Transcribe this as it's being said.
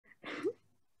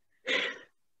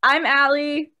I'm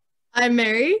Allie. I'm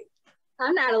Mary.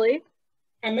 I'm Natalie.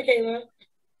 I'm Michaela.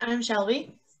 I'm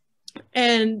Shelby.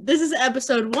 And this is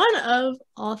episode 1 of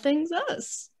All Things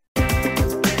Us.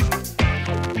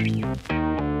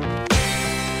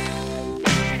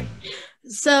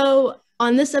 So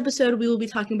on this episode, we will be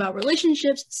talking about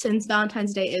relationships since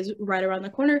Valentine's Day is right around the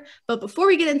corner. But before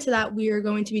we get into that, we are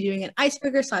going to be doing an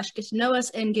icebreaker / get to know us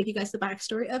and give you guys the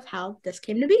backstory of how this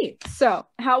came to be. So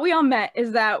how we all met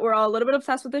is that we're all a little bit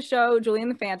obsessed with the show, Julie and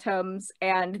the Phantoms,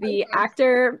 and the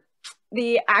actor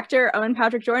Owen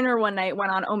Patrick Joyner one night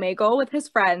went on Omegle with his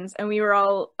friends, and we were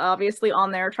all obviously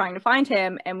on there trying to find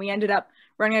him, and we ended up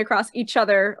running across each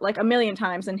other like a million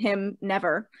times and him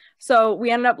never. So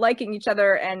we ended up liking each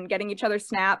other and getting each other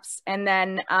snaps, and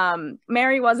then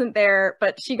Mary wasn't there,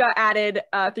 but she got added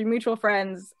through mutual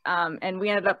friends, and we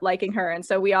ended up liking her, and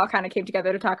so we all kind of came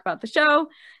together to talk about the show,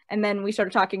 and then we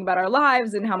started talking about our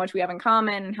lives and how much we have in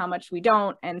common and how much we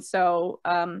don't, and so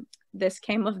this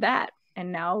came of that.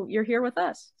 And now you're here with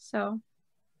us. So,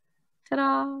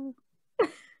 ta-da.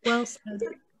 Well said.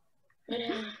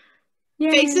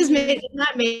 Yay. Faces made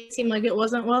it seem like it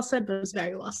wasn't well said, but it was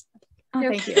very well said. Oh,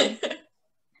 thank you.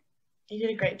 You did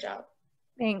a great job.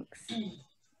 Thanks.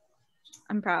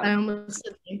 I'm proud. I almost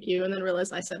said thank you and then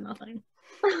realized I said nothing.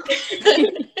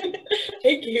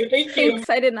 Thank you. Thanks,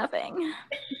 I did nothing.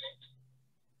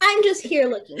 I'm just here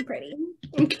looking pretty.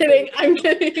 I'm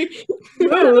kidding.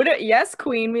 Rude. Yes,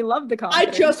 queen. We love the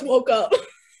confidence. I just woke up.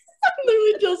 I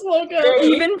literally just woke up.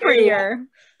 Even prettier.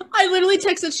 I literally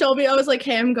texted Shelby. I was like,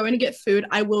 hey, I'm going to get food.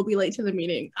 I will be late to the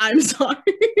meeting. I'm sorry.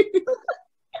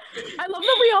 I love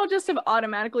that we all just have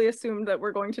automatically assumed that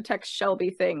we're going to text Shelby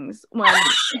things when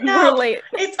we're late.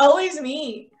 It's always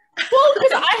me. Well,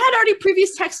 because I had already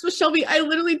previous texts with Shelby. I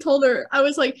literally told her, I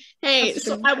was like, hey,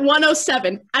 so at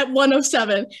 1:07,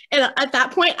 and at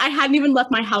that point, I hadn't even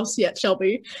left my house yet,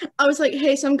 Shelby. I was like,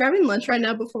 hey, so I'm grabbing lunch right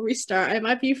now before we start. I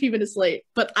might be a few minutes late,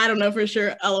 but I don't know for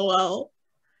sure, LOL.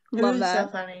 Love that.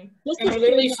 So funny. And we're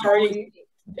literally starting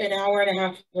an hour and a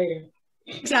half later.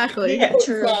 Exactly. Yeah,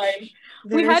 true.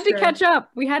 We had to catch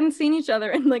up. We hadn't seen each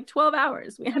other in like 12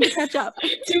 hours. We had to catch up.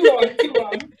 Too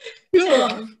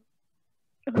long.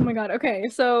 Oh my god. Okay,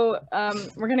 so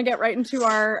we're gonna get right into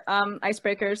our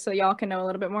icebreakers so y'all can know a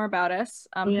little bit more about us.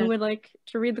 Who would like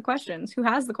to read the questions? Who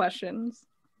has the questions?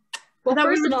 Well,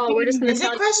 first of all, we're just going to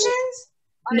talk questions.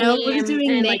 No, we're just doing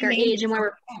and like our age and where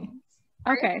we're from.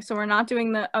 Okay, so we're not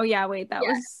doing the. Oh yeah, wait, that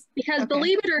was because okay.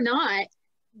 Believe it or not,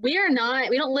 we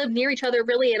don't live near each other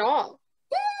really at all.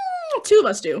 Two of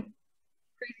us do.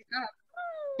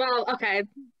 Well, okay,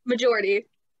 majority.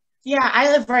 Yeah,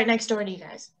 I live right next door to you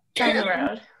guys. Down the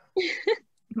road.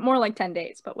 More like 10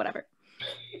 days, but whatever.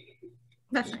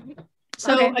 That's fine.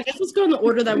 So okay. I guess let's go in the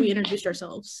order that we introduced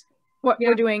ourselves. What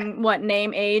we're doing? What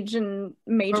name, age, and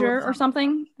major or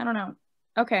something? I don't know.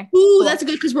 Okay. Ooh, cool. That's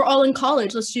good because we're all in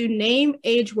college. Let's do name,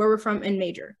 age, where we're from, and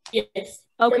major. Yes.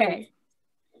 Okay.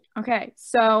 Okay.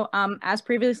 So, as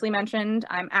previously mentioned,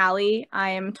 I'm Allie.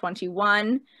 I am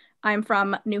 21. I'm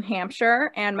from New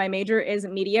Hampshire, and my major is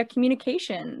media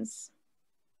communications.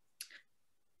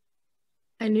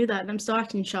 I knew that, and I'm still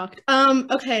acting shocked.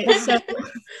 Okay, so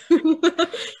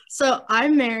so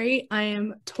I'm Mary. I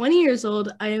am 20 years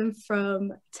old. I am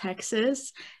from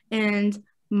Texas, and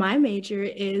my major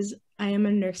is I am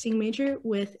a nursing major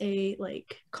with a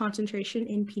concentration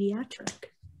in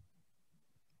pediatric.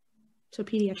 So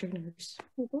pediatric nurse.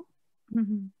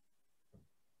 Mm-hmm.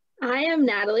 I am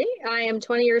Natalie. I am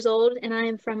 20 years old, and I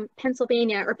am from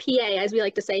Pennsylvania, or PA, as we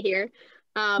like to say here.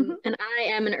 And I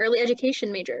am an early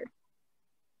education major.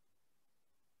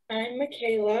 I'm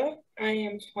Michaela. I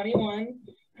am 21.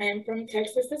 I am from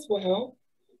Texas as well.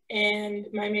 And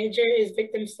my major is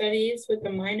victim studies with a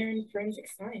minor in forensic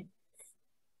science.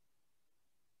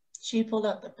 She pulled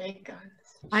out the big guns.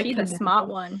 She's the smart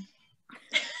one.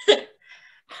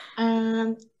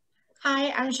 Hi,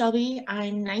 I'm Shelby.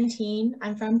 I'm 19.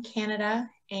 I'm from Canada,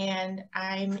 and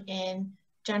I'm in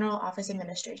general office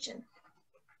administration.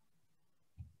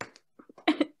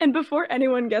 And before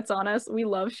anyone gets on us, we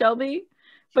love Shelby.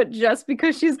 But just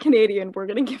because she's Canadian, we're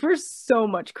going to give her so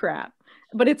much crap.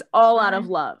 But it's all out of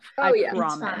love. I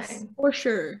promise. For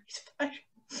sure.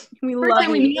 We love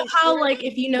you. You know how,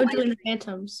 if you know Julie and the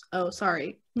Phantoms. Oh,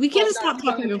 sorry. We can't stop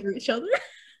talking over each other.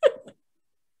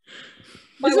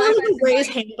 Is there a raise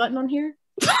hand button on here?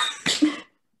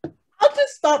 I'll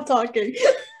just stop talking.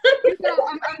 No,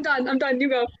 I'm done. You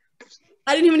go.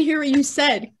 I didn't even hear what you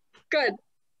said. Good.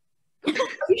 Are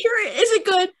you sure? Is it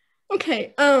good?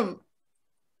 Okay.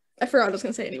 I forgot what I was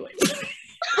gonna say anyway.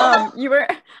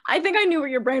 I think I knew where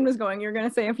your brain was going. You're gonna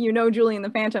say if you know Julie and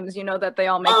the Phantoms, you know that they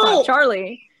all make fun of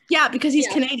Charlie. Yeah, because he's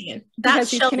Canadian. That's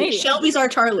Because he's Shelby. Canadian. Shelby's our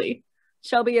Charlie.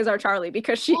 Shelby is our Charlie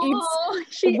because she eats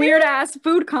she weird ass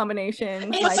food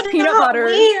combinations It's like not peanut butter.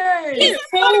 Weird. It's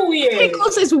so weird.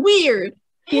 Pickles is weird.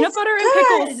 Peanut It's butter and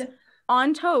good. pickles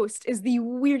on toast is the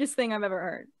weirdest thing I've ever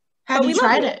heard. Have But you we love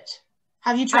tried it. it?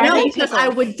 Have you I tried know hate it? because pickles. I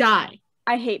would die.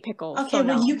 I hate pickles. Okay, so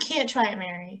well, no. you can't try it,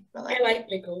 Mary. But I like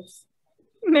pickles.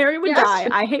 Mary would Yes. die.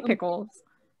 I hate pickles.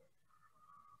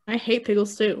 I hate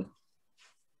pickles too.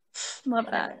 Love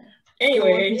that. You're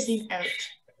Anyways, missing out.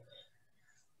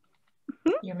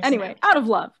 You're missing Anyway, out. out of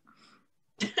love.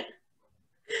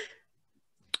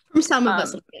 From some of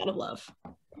us, out of love.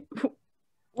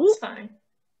 It's fine.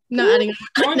 Not adding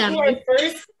on to our on.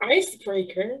 first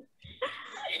icebreaker.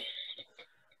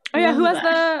 Oh yeah, who Love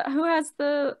has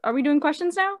the are we doing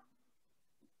questions now?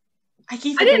 I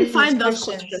keep I didn't forgetting find these those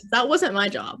questions. That wasn't my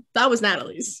job. That was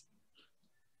Natalie's.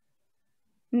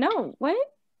 No, what?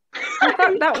 I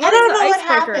thought that was I don't the know what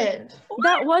icebreaker. happened.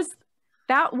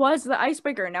 That was the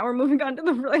icebreaker. Now we're moving on to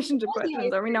the relationship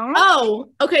questions. Are we not? Oh,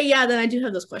 okay. Yeah, then I do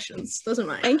have those questions. Those are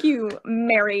mine. Thank you,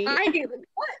 Mary. I gave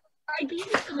you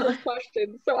some of those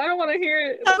questions, so I don't want to hear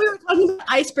it. I thought we were talking about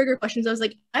icebreaker questions. I was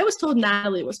like, I was told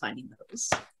Natalie was finding those.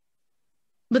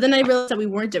 But then I realized that we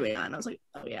weren't doing that. And I was like,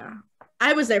 oh, yeah.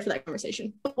 I was there for that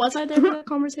conversation. Was I there for that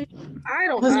conversation? I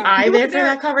don't Was know. I You there were for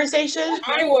that conversation?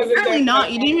 I wasn't Apparently there.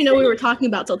 not. You didn't even know we were talking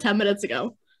about till 10 minutes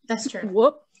ago. That's true.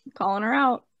 Whoop, calling her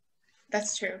out.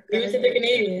 That's true. Leave it to the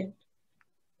Canadian.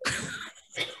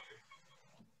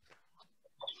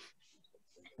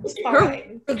 It's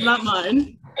fine. It's not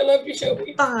mine. I love you,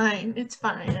 Shelby. Fine. It's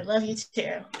fine. I love you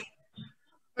too.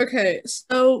 Okay,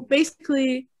 so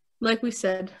basically, like we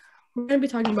said, we're going to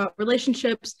be talking about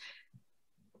relationships.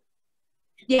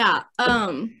 Yeah.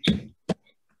 Do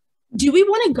we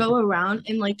want to go around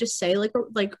and like just say like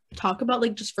talk about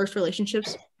like just first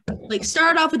relationships? Like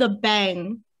start off with a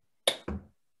bang.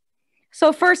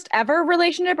 So first ever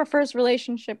relationship or first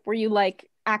relationship where you like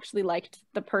actually liked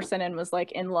the person and was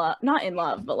like in love, not in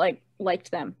love, but like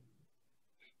liked them?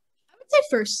 I would say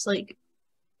first, like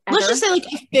Ever? let's just say like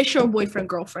official boyfriend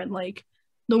girlfriend, like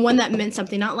the one that meant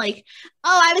something, not like,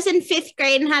 oh, I was in 5th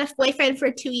grade and had a boyfriend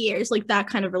for 2 years, like that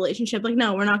kind of relationship. Like,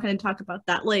 no, we're not going to talk about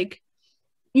that. Like,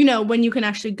 you know, when you can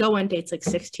actually go on dates like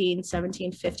 16,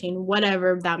 17, 15,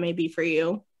 whatever that may be for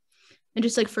you. And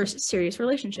just like first serious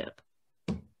relationship.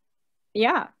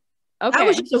 Yeah. Okay. That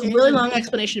was just a really long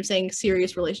explanation of saying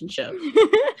serious relationship.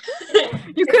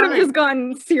 You could have just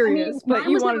gone serious, but mine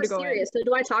you was wanted never to go serious. So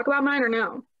do I talk about mine or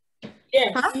no?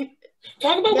 Yeah. Huh?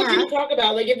 Talk about what Yeah. you can talk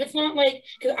about. Like, if it's not like,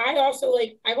 because I also,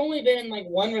 like, I've only been in, like,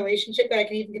 one relationship that I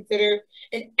can even consider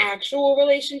an actual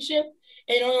relationship,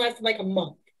 and it only lasted, like, a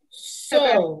month.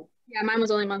 So, Yeah, mine was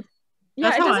only a month. Yeah,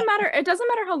 That's it how doesn't matter. It doesn't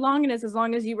matter how long it is, as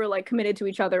long as you were like committed to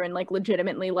each other and like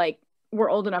legitimately like were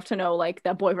old enough to know like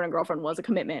that boyfriend and girlfriend was a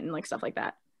commitment and like stuff like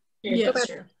that. Yeah. That's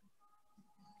true.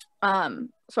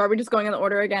 So are we just going in the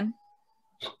order again?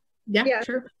 Yeah, Yeah.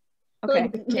 sure. So, Okay.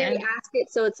 like, Mary ask it,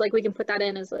 so it's like we can put that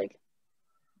in as like.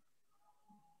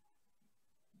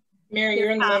 Mary,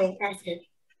 you're in the middle. Ask it.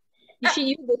 She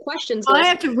used the questions. Oh, I list.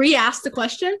 have to re-ask the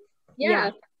question?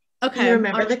 Yeah. Okay. Do you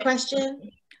remember all the right.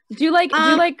 question? Do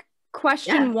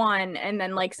question yeah. one and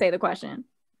then like say the question.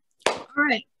 All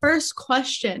right. First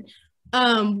question.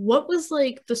 What was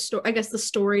like the story, I guess the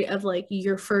story of like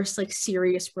your first like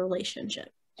serious relationship?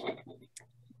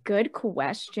 Good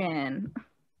question.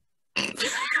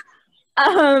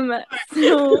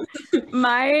 So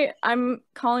I'm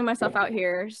calling myself out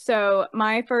here. So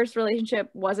my first relationship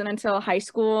wasn't until high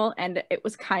school and it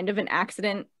was kind of an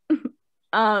accident.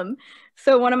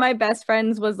 So one of my best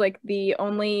friends was like the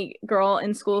only girl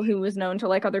in school who was known to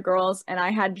like other girls, and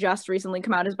I had just recently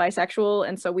come out as bisexual,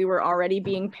 and so we were already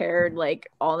being paired like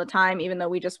all the time, even though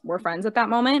we just were friends at that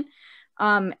moment.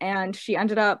 And she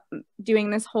ended up doing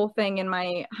this whole thing in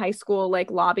my high school like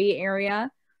lobby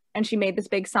area, and she made this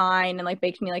big sign and like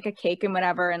baked me like a cake and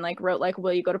whatever, and like wrote like,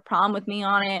 will you go to prom with me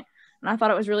on it? And I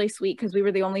thought it was really sweet because we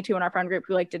were the only two in our friend group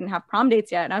who like didn't have prom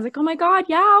dates yet, and I was like, oh my god,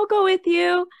 yeah, I'll go with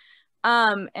you.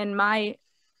 And my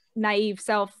naive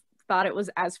self thought it was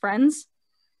as friends,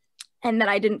 and then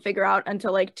I didn't figure out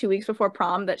until like 2 weeks before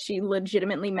prom that she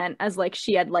legitimately meant as like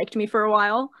she had liked me for a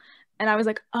while. And I was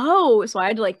like, oh, so I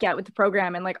had to like get with the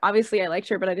program, and like obviously I liked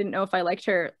her, but I didn't know if I liked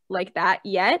her like that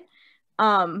yet.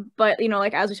 But you know,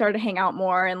 like as we started to hang out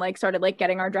more and like started like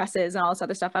getting our dresses and all this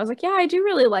other stuff, I was like, yeah, I do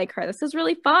really like her. This is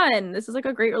really fun. This is like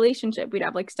a great relationship. We'd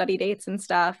have like study dates and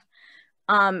stuff.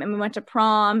 And we went to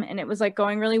prom and it was like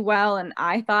going really well and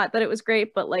I thought that it was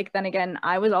great, but like then again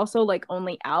I was also like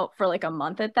only out for like a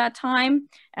month at that time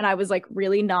and I was like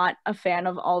really not a fan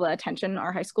of all the attention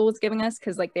our high school was giving us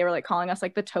because like they were like calling us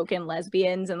like the token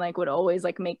lesbians and like would always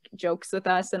like make jokes with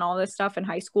us and all this stuff in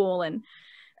high school, and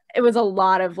it was a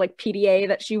lot of like PDA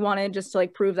that she wanted just to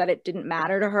like prove that it didn't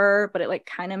matter to her, but it like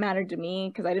kind of mattered to me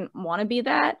because I didn't want to be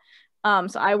that.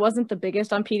 So I wasn't the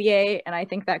biggest on PDA, and I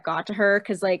think that got to her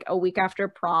because like a week after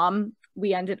prom,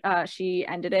 she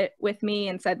ended it with me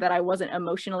and said that I wasn't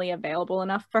emotionally available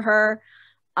enough for her.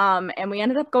 And we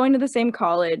ended up going to the same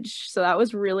college, so that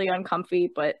was really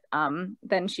uncomfy, but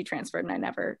then she transferred and I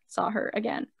never saw her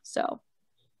again. So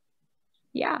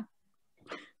yeah.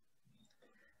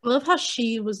 I love how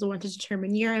she was the one to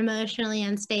determine you're emotionally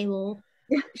unstable.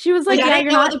 She was like, yeah, I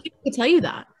didn't know other people could tell you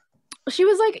that. She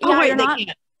was like, yeah, you're not.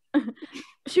 Can't.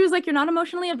 She was like, you're not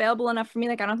emotionally available enough for me.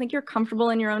 Like, I don't think you're comfortable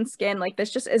in your own skin. Like,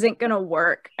 this just isn't gonna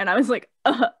work. And I was like,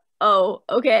 oh,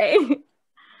 okay.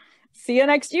 See you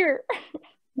next year.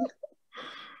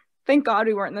 Thank God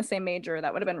we weren't in the same major.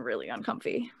 That would have been really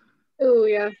uncomfy. Oh,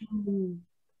 yeah.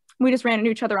 We just ran into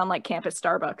each other on like campus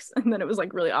Starbucks, and then it was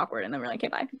like really awkward. And then we're like, okay,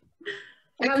 bye.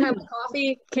 I haven't had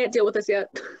coffee. Can't deal with this yet.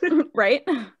 Right?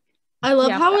 I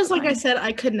love how it's like I said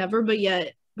I could never, but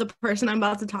yet the person I'm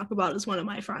about to talk about is one of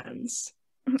my friends.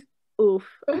 Oof.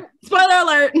 Spoiler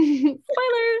alert. Spoilers.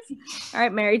 All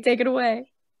right, Mary, take it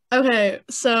away. Okay,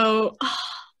 so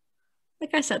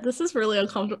like I said, this is really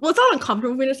uncomfortable. Well, it's not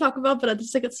uncomfortable for me to talk about, but I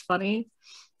just think it's funny.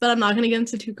 But I'm not gonna get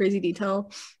into too crazy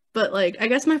detail. But like, I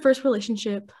guess my first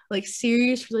relationship, like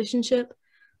serious relationship,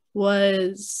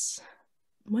 was,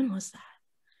 when was that?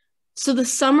 So the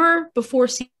summer before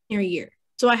senior year.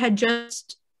 So I had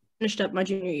just finished up my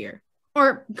junior year,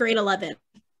 or grade 11.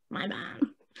 My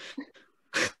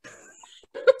bad.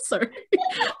 Sorry.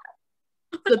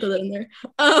 I'll put that in there.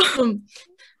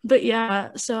 But yeah,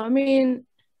 so I mean,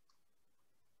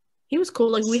 he was cool.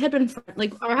 Like we had been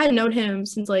like, or I had known him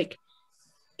since like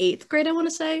 8th grade, I want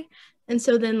to say. And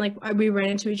so then like we ran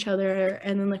into each other,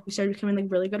 and then like we started becoming like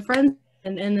really good friends,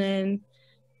 and then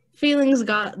feelings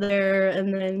got there,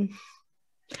 and then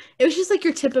it was just like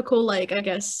your typical, like, I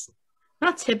guess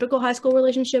not typical high school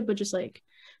relationship, but just like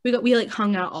we like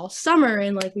hung out all summer,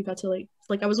 and like we got to like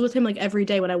I was with him like every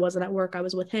day when I wasn't at work. I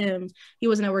was with him. He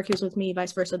wasn't at work. He was with me,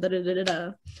 vice versa.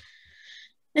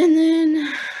 And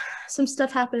then some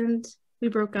stuff happened. We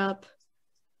broke up.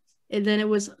 And then it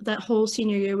was that whole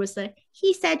senior year was the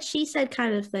he said, she said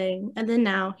kind of thing. And then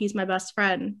now he's my best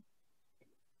friend.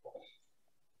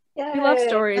 Yeah, we love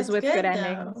stories with good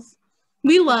endings.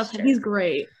 We love him. He's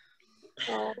great.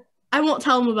 Oh. I won't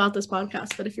tell him about this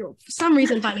podcast, but if you're for some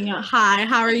reason finding out, hi,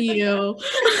 how are you?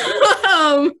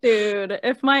 Dude,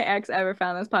 if my ex ever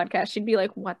found this podcast, she'd be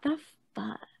like, what the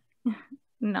fuck?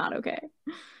 Not okay.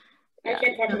 I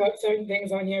can't talk about certain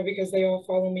things on here because they all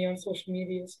follow me on social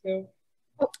media still.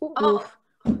 Oh,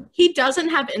 he doesn't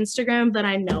have Instagram that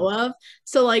I know of.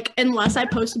 So like, unless I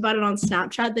post about it on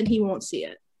Snapchat, then he won't see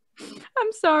it.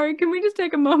 I'm sorry. Can we just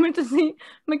take a moment to see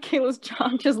Michaela's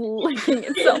jaw just licking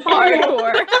it so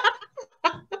hardcore?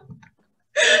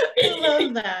 I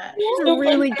love that. He's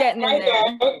really getting in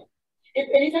there. If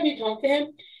anytime you talk to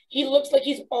him, he looks like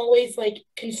he's always like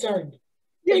concerned.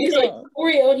 Yeah, he's like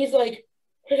Oreo, and he's like,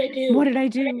 "What did I do? What did I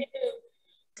do?"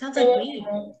 Sounds like me.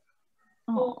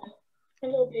 Oh,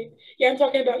 hello, babe. Yeah, I'm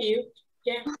talking about you.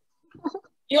 Yeah.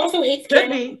 He also hates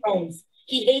camera phones.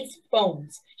 He hates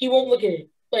phones. He won't look at it.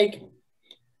 Like,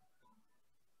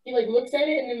 he like looks at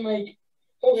it and then like,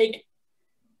 oh, like.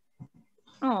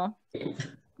 Oh,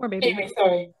 poor baby. Anyway,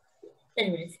 sorry.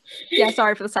 Anyways. Yeah,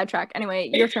 sorry for the sidetrack. Anyway,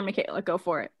 your turn, Michaela. Go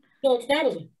for it. No, it's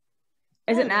Natalie.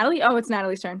 Is it Natalie? Oh, it's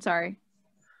Natalie's turn. Sorry.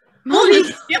 Well,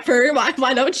 skip her.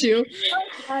 Why don't you?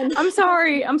 I'm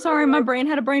sorry. My brain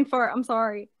had a brain fart. I'm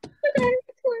sorry.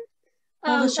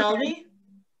 Shelby?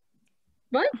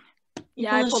 What?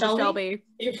 Yeah, I pulled a Shelby.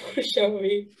 You pulled a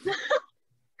Shelby.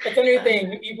 That's a new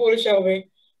thing. You pulled a Shelby.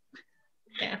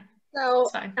 Yeah. So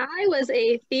I was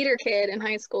a theater kid in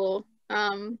high school.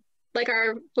 Like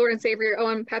our Lord and Savior,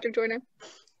 Owen Patrick Jordan.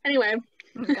 Anyway.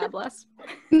 God bless.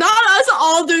 Not us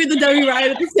all doing the Debbie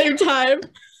Ryan at the same time.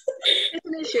 It's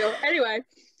an issue. Anyway,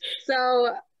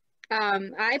 so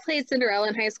I played Cinderella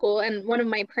in high school, and one of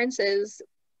my princes,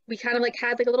 we kind of like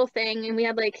had like a little thing, and we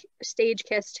had like stage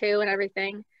kiss too and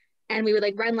everything. And we would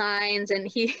like run lines, and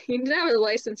he didn't have a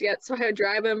license yet, so I would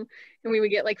drive him, and we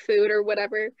would get like food or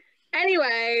whatever.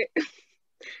 Anyway,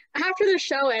 after the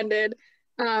show ended,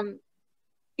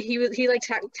 he like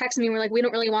texted me, and we're like, we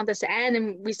don't really want this to end,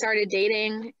 and we started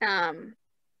dating.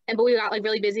 But we got like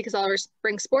really busy because all of our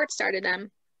spring sports started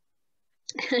then.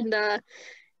 And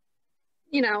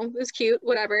you know, it was cute,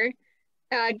 whatever.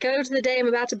 Go to the day I'm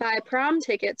about to buy prom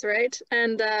tickets, right?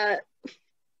 And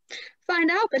find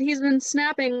out that he's been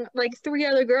snapping like 3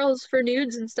 other girls for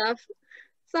nudes and stuff.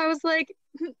 So I was like,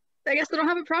 I guess I don't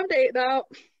have a prom date now.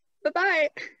 Bye-bye.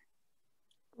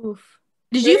 Oof.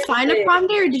 Did you find a prom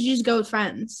date or did you just go with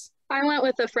friends? I went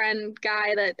with a friend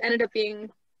guy that ended up being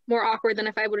more awkward than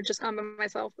if I would have just gone by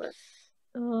myself. But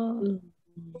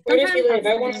where does he live?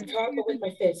 I want to talk with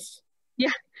my fist.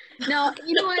 Yeah. No,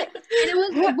 you know what? And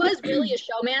it was really a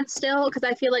showman still, because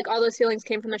I feel like all those feelings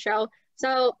came from the show.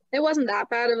 So it wasn't that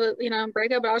bad of a, you know,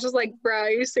 breakup, but I was just like, bro, are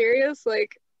you serious?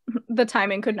 Like, the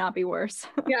timing could not be worse.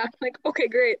 yeah, like, okay,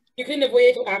 great. You couldn't have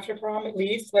waited till after prom at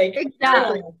least. Like,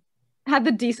 exactly. Had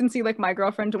the decency like my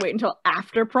girlfriend to wait until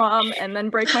after prom and then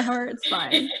break my heart. It's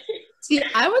fine. See,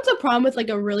 I went to prom with like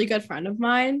a really good friend of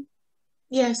mine.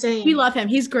 Yeah, same. We love him.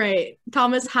 He's great.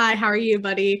 Thomas, hi, how are you,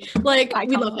 buddy? Like,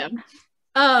 we love him.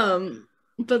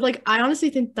 But like, I honestly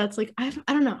think that's like, I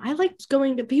don't know. I liked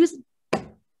going to, is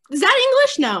that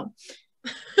English? No.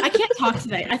 I can't talk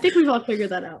today. I think we've all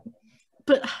figured that out.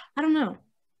 But I don't know.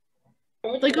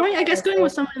 Like going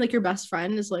with someone like your best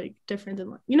friend is like different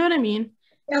than like, you know what I mean?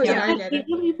 Oh yeah, I get it.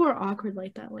 People are awkward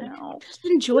like that. Like, just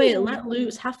enjoy it, let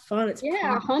loose, have fun. It's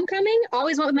yeah. fun. Homecoming,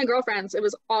 always went with my girlfriends. It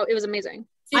was amazing.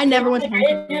 See, I never went. I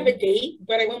didn't have a date,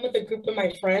 but I went with a group of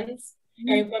my friends.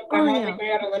 My mom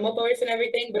made out a limo voice and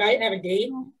everything, but I didn't have a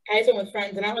date. I just went with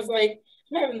friends, and I was like,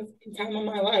 I'm having the time of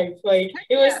my life. Like,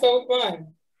 it was so fun.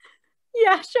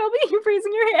 Yeah, Shelby, you're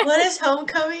raising your hand. What is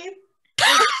homecoming?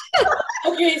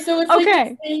 Okay, so it's like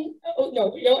this thing. Oh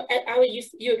no, Ali,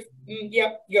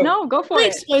 yep, go. No, go for it.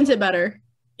 Explains it better.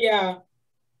 Yeah.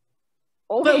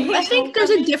 But I think there's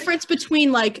a difference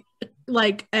between like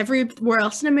everywhere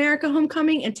else in America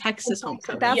homecoming and Texas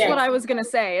homecoming. That's what I was gonna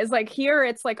say, is like here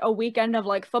it's like a weekend of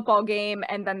like football game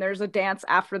and then there's a dance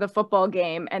after the football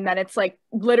game and then it's like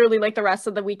literally like the rest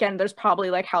of the weekend there's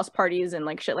probably like house parties and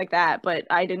like shit like that, but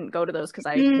I didn't go to those because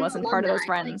I wasn't part of those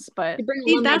friends. But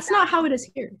see, that's not how it is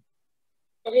here.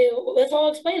 Okay, let's all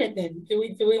explain it then. Do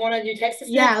we want to do Texas?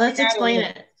 Yeah, let's explain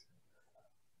it.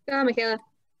 Go on, Michaela.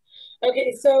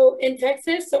 Okay, so in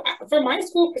Texas, so for my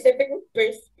school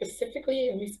specifically,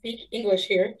 and we speak English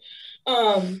here,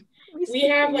 we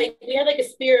had like a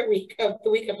spirit week of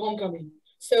the week of homecoming.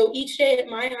 So each day at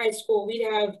my high school,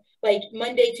 we'd have like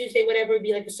Monday, Tuesday, whatever would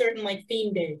be like a certain like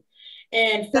theme day.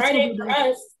 And Friday for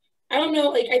us, I don't know,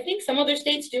 like I think some other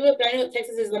states do it, but I know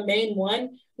Texas is the main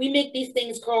one. We make these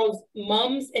things called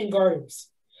mums and garters.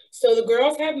 So the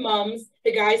girls have mums,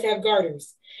 the guys have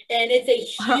garters. And it's a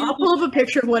huge... I'll pull up a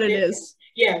picture of what it is.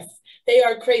 Yes, they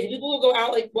are crazy. People will go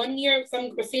out, like one year,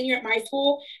 some senior at my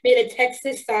school made a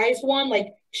Texas-sized one, like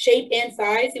shape and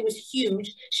size. It was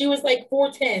huge. She was like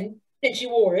 4'10", and she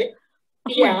wore it.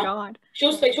 Oh my God.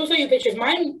 She'll show you pictures.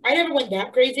 Mine, I never went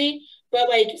that crazy, but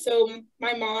like, so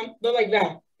my mom, they're like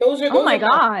that. Those are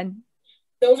God.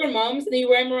 Those are mums, and you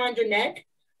wear them around your neck.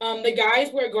 The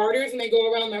guys wear garters, and they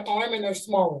go around their arm, and they're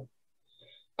smaller.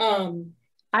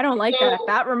 I don't like that.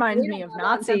 That reminds me of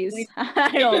Nazis.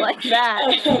 I don't like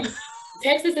that.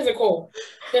 Texas is a cold.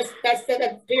 That's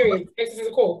period. Texas is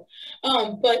a cold.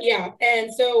 But yeah,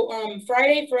 and so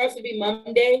Friday for us would be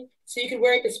Monday, so you could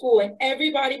wear it to school, and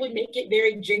everybody would make it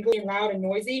very jingly and loud and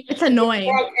noisy. It's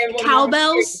annoying.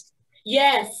 Cowbells.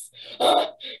 Yes.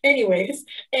 Anyways,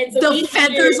 and so the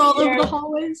feathers all over the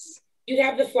hallways. You'd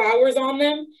have the flowers on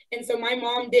them, and so my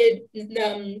mom did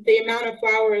the amount of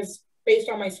flowers based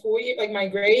on my school year, like my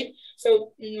grade.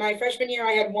 So my freshman year,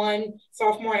 I had 1,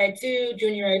 sophomore, I had 2,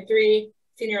 junior, I had 3,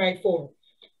 senior, I had 4.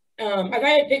 If I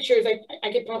had pictures,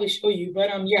 I could probably show you, but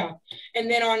yeah. And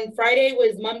then on Friday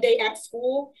was Monday at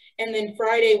school, and then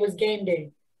Friday was game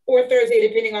day, or Thursday,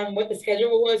 depending on what the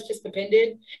schedule was, just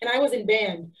depended. And I was in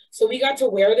band, so we got to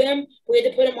wear them. We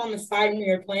had to put them on the side when we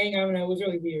were playing. I don't know, it was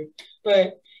really weird.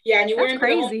 But yeah, and you wear them for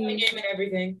the homecoming game and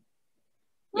everything.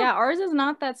 Yeah, ours is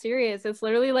not that serious. It's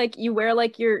literally like you wear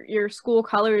like your school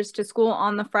colors to school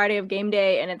on the Friday of game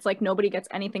day, and it's like nobody gets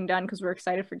anything done because we're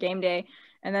excited for game day.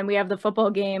 And then we have the football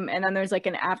game, and then there's like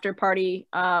an after party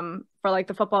for like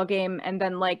the football game, and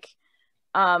then like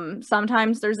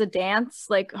sometimes there's a dance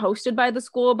like hosted by the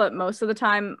school, but most of the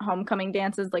time homecoming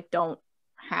dances like don't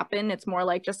happen. It's more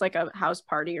like just like a house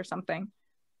party or something.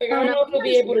 Like, I don't know if you'll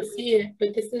be able to see it,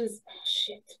 but this is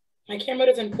shit. My camera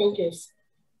doesn't focus.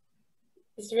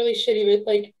 It's really shitty,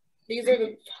 but like these are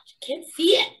you can't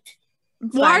see it.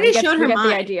 Well, I already showed her the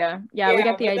idea. Yeah, we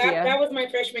got the idea. That was my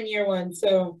freshman year one,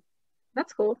 so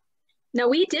that's cool. No,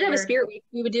 we did have a spirit week.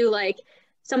 We would do like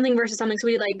something versus something. So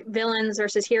we did like villains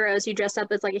versus heroes. You dress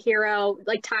up as like a hero,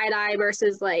 like tie-dye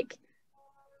versus like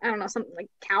I don't know, something like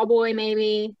cowboy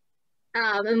maybe.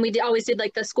 And we always did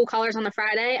like the school colors on the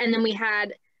Friday, and then we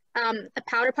had a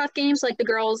powder puff game. So like the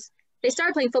girls, they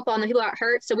started playing football and the people got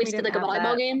hurt, so we just did like a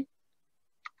volleyball game.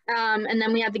 And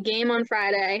then we had the game on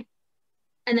Friday,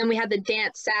 and then we had the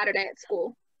dance Saturday at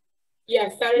school. Yeah,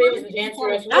 Saturday was the dance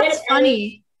for us. That's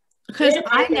funny because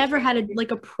I never had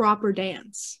a proper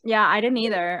dance. Yeah, I didn't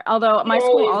either. Although my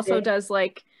school also does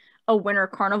like a winter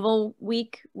carnival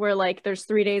week where like there's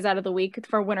 3 days out of the week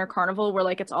for winter carnival where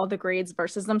like it's all the grades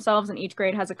versus themselves and each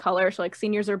grade has a color. So like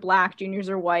seniors are black, juniors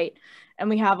are white, and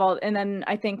we have all, and then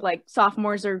I think like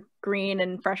sophomores are green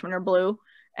and freshmen are blue.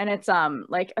 And it's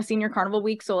like a senior carnival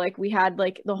week, so like we had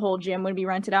like the whole gym would be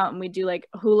rented out and we'd do like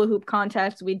hula hoop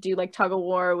contests, we'd do like tug of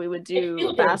war, we would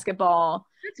do basketball.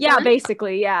 Yeah,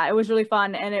 basically, yeah, it was really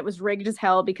fun, and it was rigged as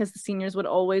hell because the seniors would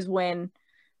always win,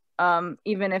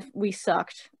 even if we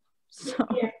sucked. So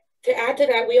yeah. To add to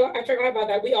that, I forgot about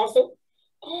that. We also,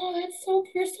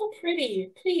 you're so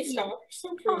pretty. Please stop. You're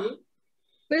so pretty.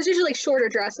 But it's usually like shorter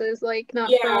dresses, like not.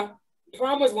 Yeah,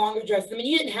 prom was longer dresses. I mean,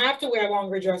 you didn't have to wear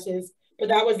longer dresses, but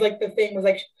that was like the thing. Was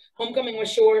like homecoming was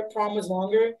short, prom was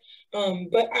longer.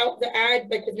 But the ad,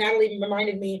 like with Natalie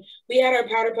reminded me, we had our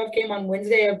powder puff game on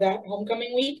Wednesday of that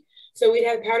homecoming week. So we'd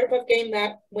have a powder puff game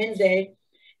that Wednesday,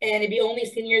 and it'd be only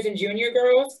seniors and junior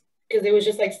girls because it was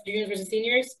just like juniors versus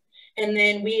seniors. And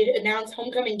then we'd announce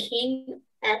homecoming king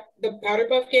at the powder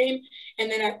puff game,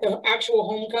 and then at the actual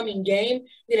homecoming game,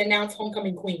 we'd announce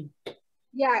homecoming queen.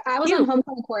 Yeah, I was on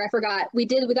homecoming court. I forgot. We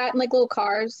got in like little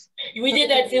cars. We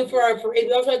did that too for our parade.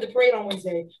 We also had the parade on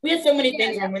Wednesday. We had so many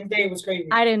things on Wednesday. It was crazy.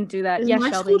 I didn't do that. Yes, my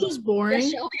Shelby. school just boring.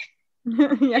 Yes,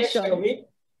 Shelby. Yes, Shelby.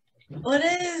 What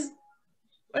is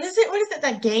it?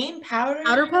 That game?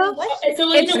 Powder puff?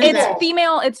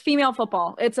 It's female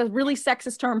football. It's a really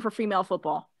sexist term for female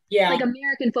football. Yeah. Like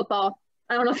American football.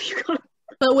 I don't know if you got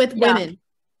but with women.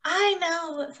 I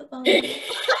know what football.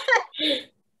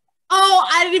 Oh,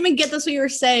 I didn't even get this what you were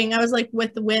saying. I was like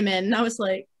with the women. I was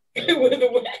like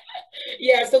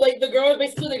yeah, so like the girls,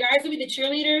 basically the guys would be the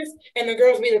cheerleaders and the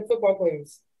girls would be the football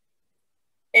players.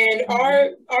 And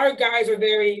our guys were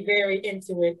very, very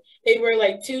into it. They'd wear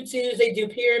like tutus, they do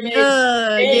pyramids.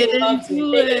 They loved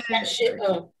it. They ate that shit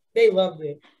up. They loved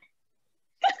it.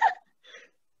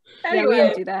 Yeah, we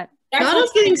didn't do that. I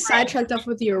was getting sidetracked off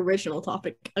with the original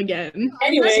topic again.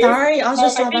 Anyway, sorry, I was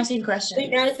just asking questions. Wait,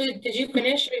 Natalie, did you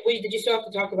finish? Wait, did you still have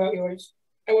to talk about yours?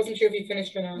 I wasn't sure if you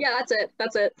finished or not. Yeah,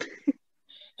 that's it.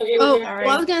 Okay. Well,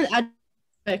 I was gonna add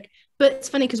quick, but it's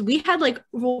funny because we had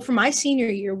for my senior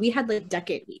year, we had like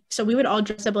decade week, so we would all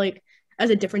dress up like as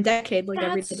a different decade, like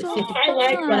every day. I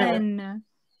like that.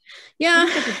 Yeah,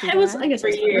 it was. I guess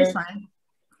it was fine.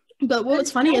 But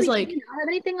what's funny is like, I don't have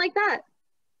anything like that.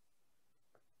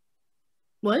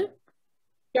 What?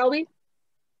 Shelby?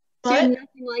 What? She had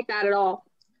nothing like that at all.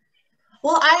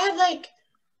 Well, I had like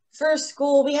for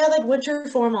school we had like winter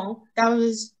formal. That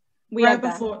was right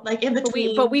before, like in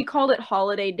between. But we called it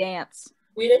holiday dance.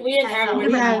 We didn't have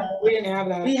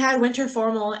that. We had winter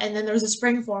formal, and then there was a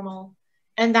spring formal,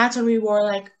 and that's when we wore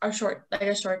like a short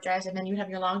dress, and then you'd have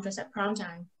your long dress at prom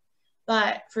time.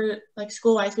 But for like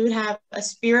school wise, we would have a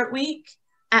spirit week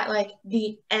at like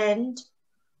the end,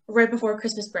 right before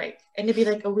Christmas break, and it'd be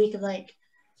like a week of like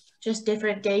just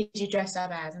different days you dress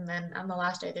up as, and then on the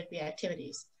last day there'd be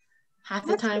activities. Half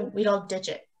the time we'd all ditch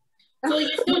it. So you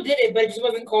still did it, but it just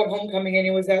wasn't called homecoming, and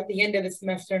it was at the end of the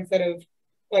semester instead of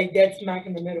like dead smack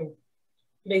in the middle.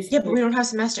 Basically. Yeah, but we don't have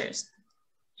semesters.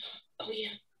 Oh yeah.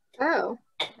 Oh.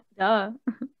 Duh.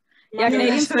 Yeah,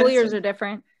 Canadian school years are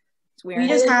different. It's weird. We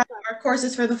just have our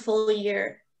courses for the full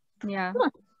year. Yeah.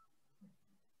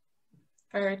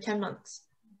 For 10 months.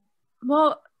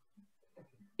 Well,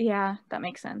 yeah, that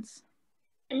makes sense.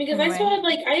 I mean, because I still had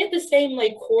I had the same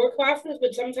like core classes,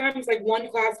 but sometimes like one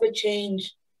class would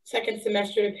change second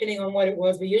semester depending on what it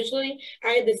was. But usually I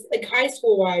had this, like high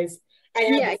school wise, I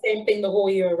had the same thing the whole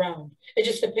year around. It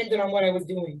just depended on what I was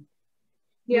doing.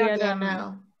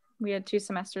 Yeah, we had 2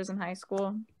 semesters in high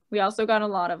school. We also got a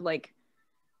lot of like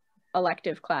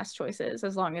elective class choices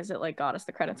as long as it like got us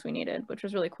the credits we needed, which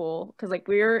was really cool because like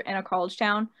we're in a college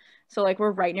town, so like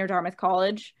we're right near Dartmouth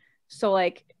College. So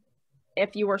like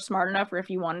if you were smart enough or if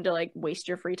you wanted to like waste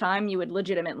your free time, you would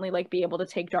legitimately like be able to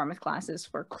take Dartmouth classes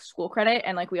for school credit.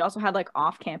 And like we also had like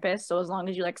off campus, so as long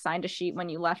as you like signed a sheet when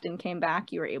you left and came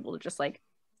back, you were able to just like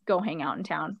go hang out in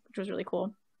town, which was really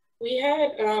cool. We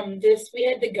had we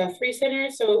had the Guthrie Center,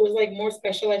 so it was like more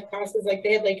specialized classes. Like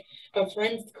they had like a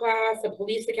Friends class, a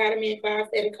Police Academy class,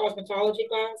 they had a cosmetology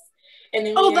class, and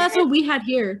then that's what we had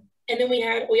here. And then we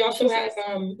also had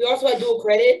dual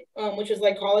credit, which was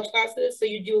like college classes. So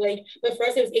you do like, but for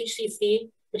us it was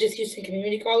HCC, which is Houston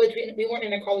Community College. We weren't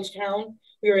in a college town.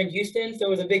 We were in Houston, so it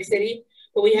was a big city.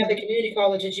 But we had the community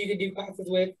college that you could do classes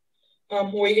with,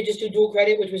 or you could just do dual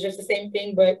credit, which was just the same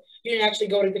thing, but you didn't actually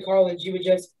go to the college. It'd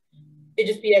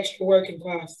just be extra work in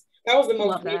class. That was the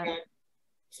most we had.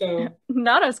 So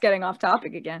not us getting off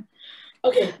topic again.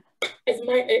 Okay, I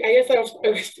guess I'll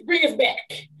bring us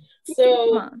back.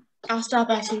 So I'll stop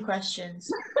asking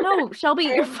questions. No, Shelby,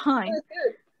 you're fine.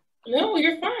 No,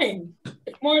 you're fine.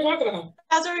 There's more to talk about.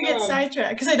 That's where we get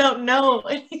sidetracked because I don't know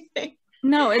anything.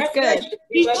 No, it's good.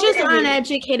 He's just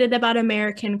uneducated about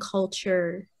American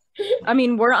culture. I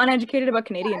mean, we're uneducated about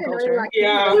Canadian culture.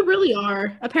 Yeah, we really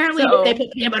are. Apparently, they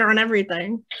put peanut butter on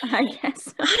everything. I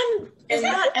guess. It's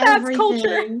not that's everything.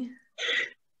 culture.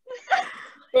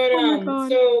 But Oh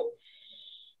so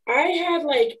I had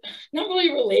like not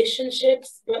really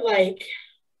relationships, but like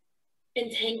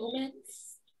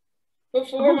entanglements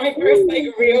before my first like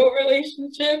real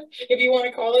relationship, if you want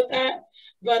to call it that.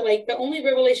 But like the only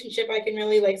real relationship I can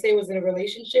really like say was in a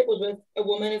relationship was with a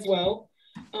woman as well.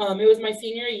 It was my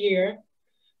senior year.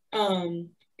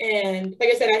 And like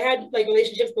I said, I had like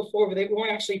relationships before, but they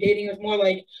weren't actually dating. It was more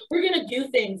like, we're going to do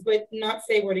things, but not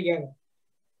say we're together.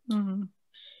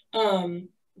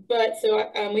 But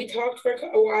so we talked for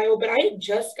a while, but I had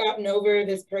just gotten over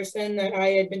this person that I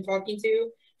had been talking to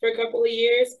for a couple of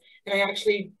years. And I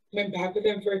actually went back with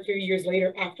him for a few years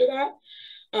later after that.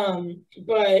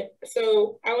 But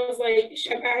so I was like,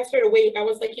 I started to wait. I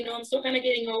was like, I'm still kind of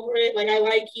getting over it. Like, I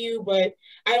like you, but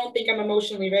I don't think I'm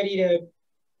emotionally ready to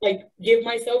like give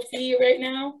myself to you right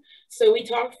now. So we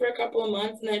talked for a couple of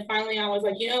months, and then finally I was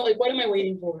like, like, what am I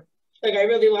waiting for? Like, I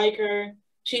really like her.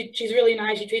 She's really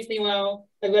nice. She treats me well.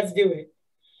 Like, let's do it.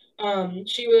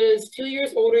 She was 2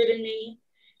 years older than me.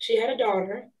 She had a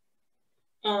daughter.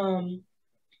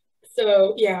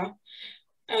 So yeah.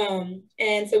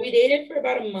 And so we dated for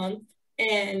about a month.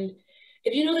 And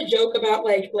if you know the joke about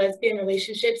like lesbian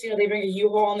relationships, they bring a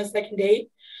U-Haul on the second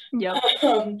date. Yeah.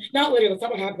 Not literally, that's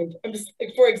not what happened. I'm just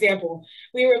like, for example,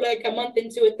 we were like a month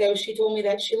into it though. She told me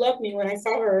that she loved me when I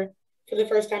saw her for the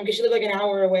first time because she lived like an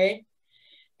hour away.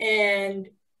 And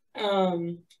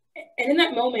in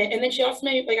that moment, and then she also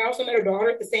I also met her daughter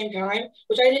at the same time,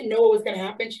 which I didn't know what was going to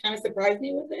happen. She kind of surprised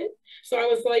me with it. So I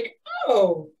was like,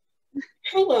 oh,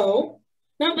 hello.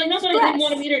 Not that I didn't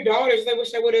want to meet her daughter, just I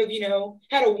wish I would have,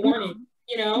 had a warning,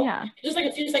 Yeah. Just like a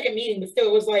 2-second meeting, but still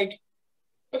it was like,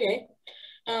 okay.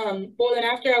 Well, then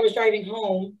after I was driving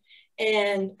home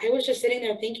and I was just sitting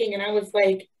there thinking, and I was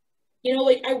like,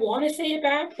 like I want to say it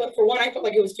back, but for one, I felt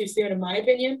like it was too soon in my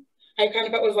opinion. I kind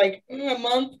of felt it was like a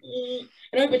month.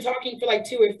 I know we've been talking for like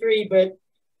 2 or 3, but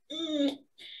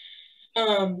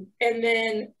and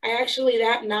then I actually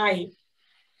that night,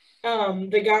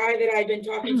 the guy that I'd been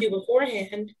talking to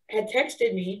beforehand had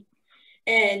texted me,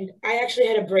 and I actually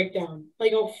had a breakdown,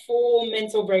 like a full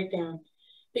mental breakdown,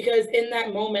 because in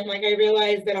that moment, like I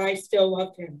realized that I still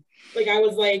loved him. Like I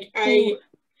was like,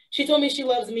 she told me she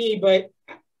loves me, but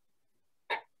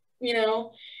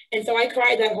and so I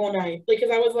cried that whole night,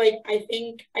 because I was like, I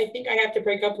think I have to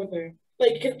break up with her.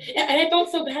 Like, and I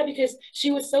felt so bad because she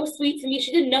was so sweet to me.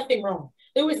 She did nothing wrong.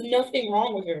 There was nothing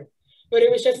wrong with her. But it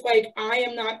was just like,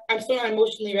 I'm still not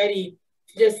emotionally ready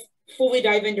to just fully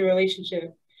dive into a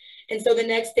relationship. And so the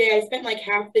next day I spent like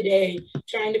half the day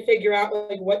trying to figure out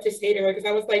like what to say to her. Because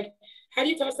I was like, how do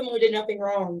you tell someone who did nothing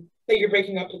wrong that you're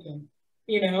breaking up with them?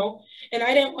 And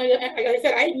I didn't, like I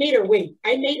said, I made her wait.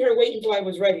 I made her wait until I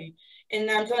was ready. And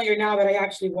I'm telling her now that I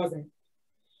actually wasn't.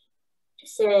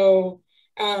 So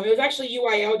it was actually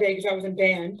UIL day because I was in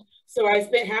band. So I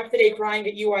spent half the day crying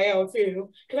at UIL too,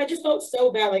 because I just felt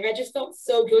so bad. Like I just felt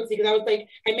so guilty because I was like,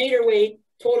 I made her wait,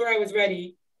 told her I was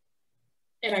ready,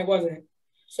 and I wasn't.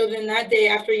 So then that day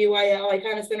after UIL, I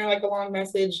kind of sent her like a long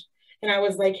message, and I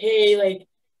was like, hey, like,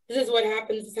 this is what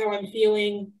happened. This is how I'm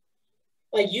feeling.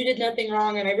 Like, you did nothing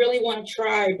wrong, and I really want to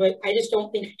try, but I just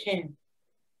don't think I can.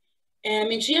 And I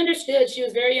mean, she understood. She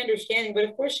was very understanding, but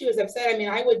of course she was upset. I mean,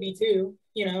 I would be too,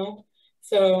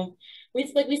 So we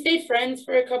stayed friends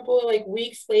for a couple of like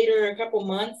weeks later, a couple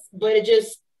months, but it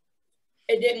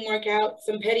didn't work out.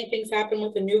 Some petty things happened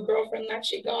with the new girlfriend that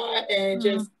she got, and it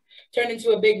just turned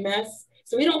into a big mess.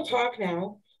 So we don't talk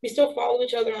now. We still follow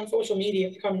each other on social media,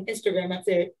 like on Instagram, that's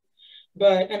it.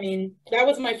 But I mean, that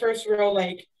was my first real,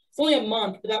 like, it's only a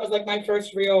month, but that was like my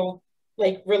first real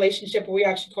like relationship where we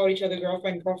actually called each other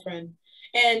girlfriend.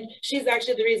 And she's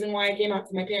actually the reason why I came out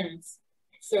to my parents.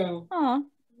 So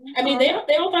I mean, they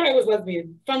all thought I was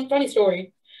lesbian. Funny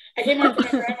story. I came out to my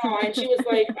grandma and she was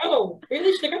like, oh,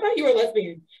 really? She's like, I thought you were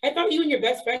lesbian. I thought you and your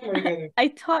best friend were together. I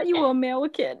thought you were a male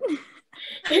kid.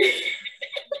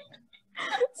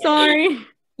 Sorry.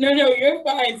 No, you're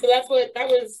fine. So that was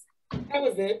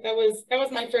it. That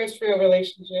was my first real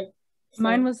relationship. So.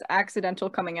 Mine was accidental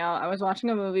coming out. I was watching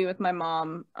a movie with my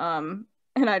mom, and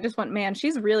I just went, man,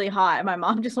 she's really hot. And my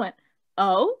mom just went,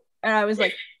 oh? And I was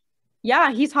like,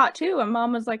 yeah, he's hot too. And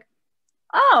mom was like,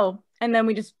 oh. And then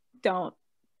we just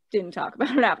didn't talk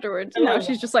about it afterwards. No,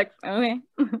 she's just like, okay.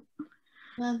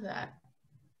 Love that.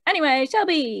 Anyway,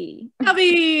 Shelby.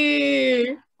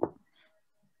 Shelby!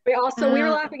 We were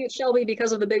laughing at Shelby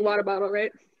because of the big water bottle,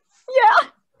 right? Yeah.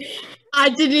 I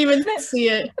didn't even see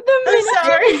it. I'm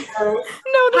sorry.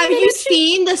 No, have you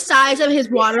seen the size of his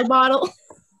water bottle?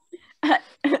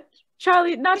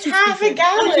 Charlie, not it's half a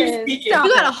gallon. You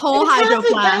got a whole hydro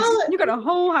flask. You got a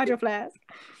whole hydro flask.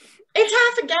 It's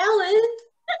half a gallon.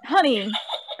 Honey.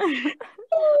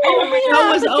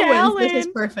 Noah's Owens. This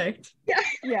is perfect.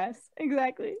 Yes,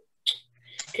 exactly.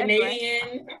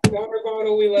 Canadian water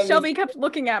bottle. We love Shelby kept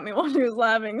looking at me while she was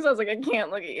laughing, so I was like, I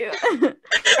can't look at you.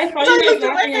 I saw you guys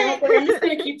laughing, and I was like, I'm just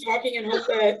gonna keep talking and hope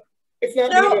that it's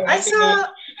not. No, I saw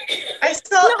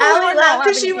Allie laugh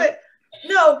because she went.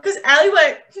 No, because Allie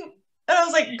went, and I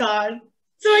was like, God.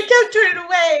 So I kept turning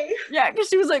away. Yeah, because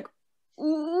she was like,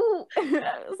 ooh.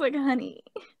 I was like, honey.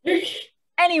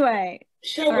 Anyway.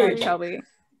 Shelby. All right, Shelby.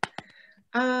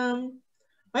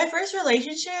 My first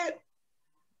relationship.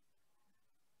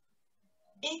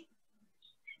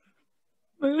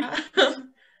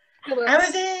 I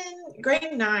was in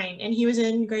grade 9 and he was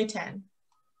in grade 10.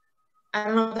 I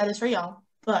don't know what that is for y'all,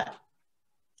 but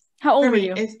how old for were me,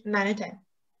 you? it's 9 and 10.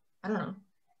 I don't know.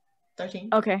 13.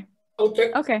 Okay.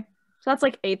 Okay. So that's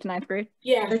like 8th to 9th grade.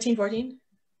 Yeah. 13, 14?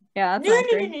 Yeah, that's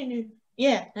no.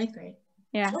 Yeah, 9th grade.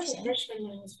 Yeah. I was a freshman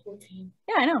when I was 14.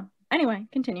 Yeah, I know. Anyway,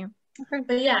 continue. Okay.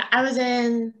 But yeah, I was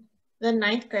in the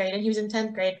 9th grade and he was in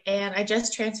 10th grade and I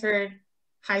just transferred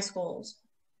high schools.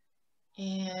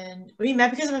 And we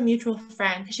met because of a mutual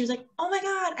friend. Because she was like, oh my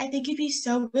God, I think you'd be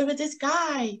so good with this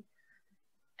guy.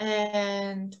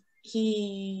 And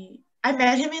I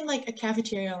met him in like a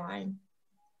cafeteria line.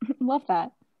 Love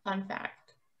that. Fun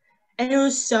fact. And it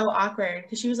was so awkward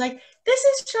because she was like, this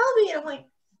is Shelby. And I'm like,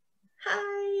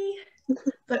 hi.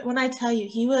 But when I tell you,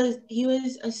 he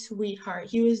was a sweetheart.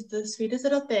 He was the sweetest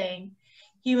little thing.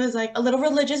 He was like a little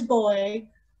religious boy,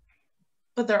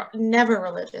 but they're never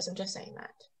religious. I'm just saying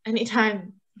that.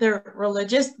 Anytime they're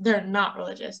religious, they're not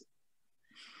religious.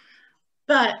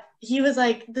 But he was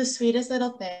like the sweetest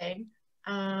little thing.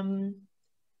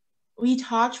 We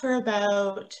talked for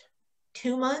about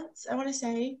 2 months, I want to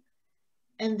say.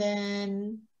 And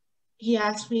then he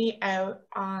asked me out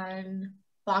on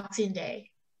Boxing Day.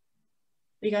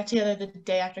 We got together the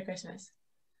day after Christmas,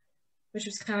 which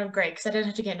was kind of great because I didn't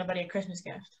have to get nobody a Christmas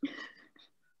gift.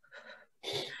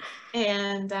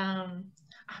 And I'm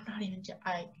not even.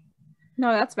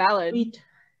 No, that's valid.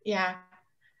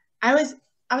 I was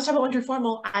talking about winter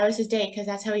formal. I was his date because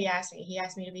that's how he asked me. He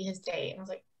asked me to be his date, and I was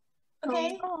like,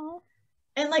 okay. Oh.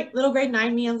 And like little grade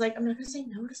 9 me, I was like, I'm not gonna say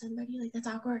no to somebody. Like that's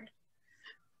awkward.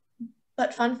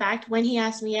 But fun fact, when he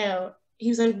asked me out, he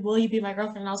was like, will you be my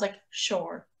girlfriend? And I was like,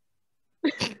 sure.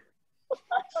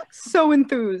 So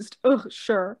enthused. Ugh,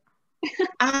 sure.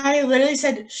 I literally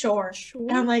said sure.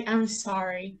 And I'm like, I'm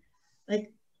sorry.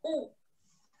 Like,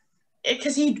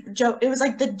 because he joked. It was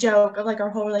like the joke of like our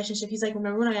whole relationship. He's like,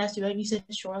 remember when I asked you out and you said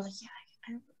sure? I was like,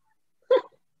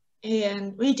 yeah.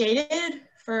 And we dated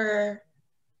for,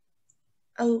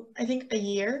 I think a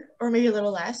year or maybe a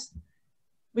little less.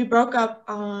 We broke up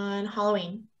on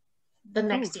Halloween the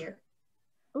next year.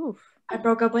 Oof. I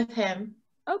broke up with him.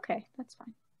 Okay, that's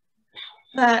fine.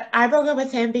 But I broke up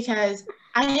with him because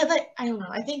I had like, I don't know,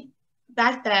 I think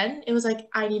back then it was like,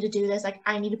 I need to do this. Like,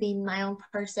 I need to be my own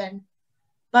person.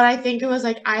 But I think it was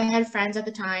like, I had friends at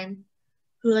the time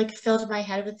who like filled my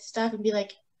head with stuff and be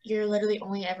like, you're literally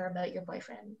only ever about your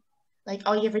boyfriend. Like,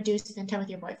 all you ever do is spend time with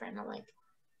your boyfriend. I'm like,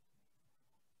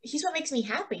 he's what makes me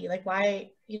happy. Like, why,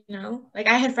 you know? Like,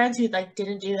 I had friends who like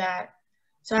didn't do that.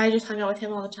 So I just hung out with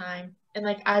him all the time. And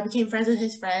like, I became friends with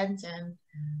his friends and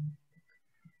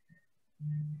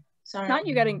sorry. Not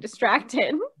you getting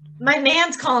distracted. My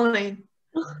nan's calling.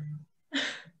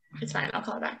 It's fine. I'll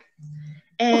call her back.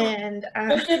 And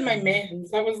I said my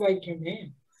man's. That was like your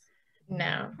man.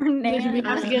 No. Did we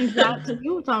have to get into that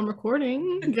too? It's on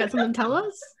recording. You got something to tell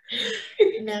us?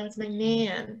 No, it's my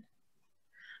nan.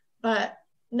 But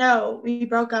no, we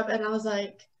broke up and I was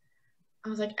like,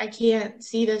 I can't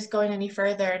see this going any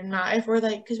further. Not if we're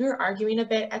like, because we were arguing a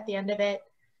bit at the end of it.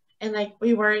 And like,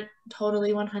 we weren't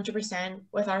totally 100%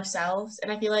 with ourselves.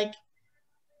 And I feel like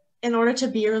in order to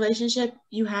be a relationship,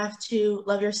 you have to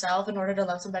love yourself in order to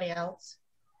love somebody else.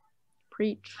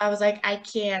 Preach. I was like, I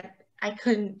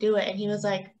couldn't do it. And he was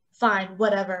like, fine,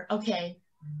 whatever, okay,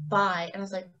 bye. And I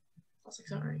was like,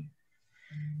 sorry,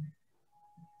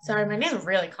 my name's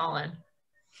really Colin.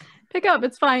 Pick up,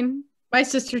 it's fine. My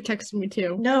sister texted me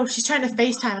too. No, she's trying to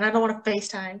FaceTime, and I don't want to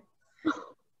FaceTime.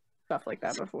 Stuff like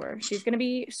that before. She's gonna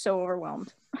be so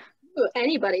overwhelmed. Ooh,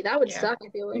 anybody, that would Yeah. suck, I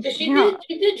feel like. She Yeah.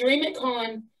 did Dream It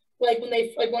Con like when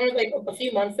they like one like a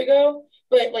few months ago,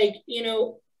 but like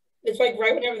it's like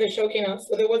right whenever the show came out,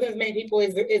 so there wasn't as many people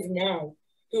as there is now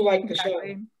who like the show.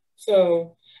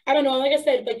 So I don't know. Like I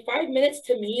said, like 5 minutes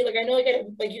to me, like I know,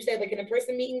 like you said, like in a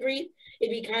person meet and greet,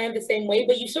 it'd be kind of the same way,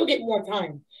 but you still get more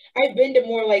time. I've been to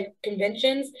more like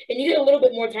conventions, and you get a little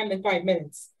bit more time than 5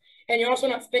 minutes, and you're also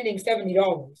not spending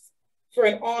 $70 for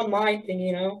an online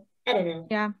thing. I don't know.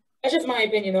 Yeah. That's just my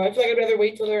opinion, though. I feel like I'd rather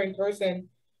wait till they're in person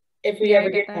if we ever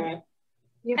get that.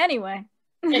 Yeah. Anyway,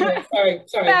 sorry.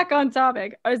 Back on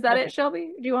topic. Oh, is that Okay. it,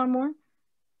 Shelby? Do you want more?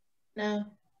 No.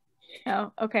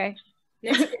 Oh, okay.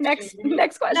 Next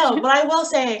Next question. No, but I will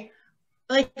say,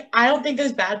 like, I don't think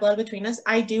there's bad blood between us.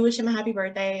 I do wish him a happy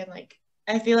birthday, and like,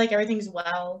 I feel like everything's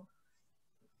well.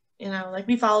 Like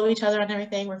we follow each other on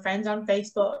everything. We're friends on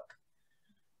Facebook.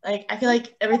 Like, I feel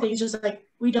like everything's just like,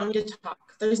 we don't need to talk.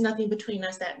 There's nothing between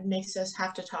us that makes us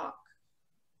have to talk.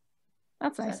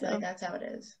 That's So I nice. feel like that's how it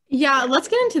is. Yeah, let's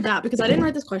get into that because I didn't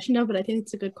write this question down, but I think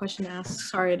it's a good question to ask.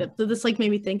 Sorry, this like made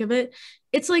me think of it.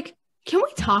 It's like, can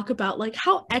we talk about like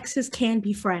how exes can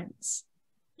be friends?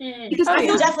 Because I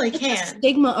feel definitely like can.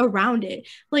 Stigma around it.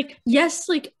 Like, yes,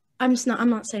 like I'm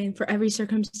not saying for every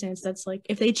circumstance that's like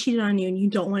if they cheated on you and you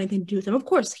don't want anything to do with them, of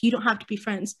course you don't have to be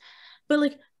friends. But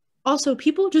like also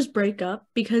people just break up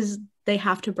because they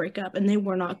have to break up and they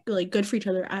were not like good for each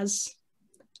other as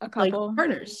A couple. like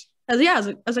partners. As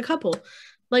a couple.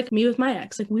 Like me with my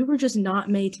ex, like we were just not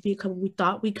made to be a couple. We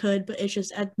thought we could, but it's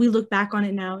just we look back on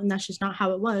it now and that's just not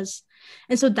how it was.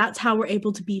 And so that's how we're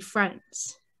able to be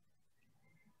friends.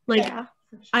 Like Yeah.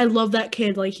 I love that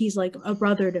kid, like he's like a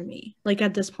brother to me, like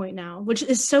at this point now, which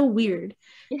is so weird.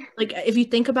 Yeah. Like if you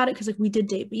think about it, because like we did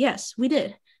date, but yes, we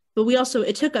did. But we also,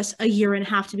 it took us a year and a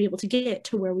half to be able to get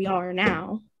to where we are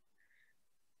now.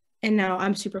 And now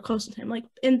I'm super close with him. Like,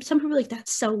 and some people are like,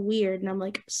 that's so weird. And I'm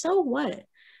like, so what?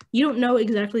 You don't know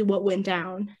exactly what went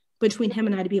down between him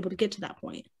and I to be able to get to that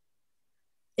point.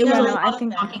 It was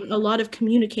a lot of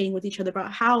communicating with each other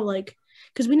about how, like,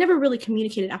 because we never really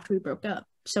communicated after we broke up.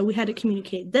 So we had to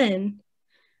communicate then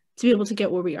to be able to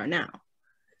get where we are now.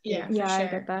 Yeah, Yeah, sure.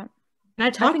 I get that.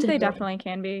 And I think they definitely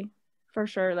can be, for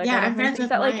sure. Like, Yeah, I I'm friends think with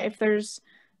that, like, my- if there's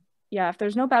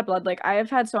no bad blood, like, I have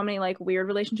had so many, like, weird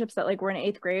relationships that, like, we're in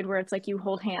 8th grade where it's, like, you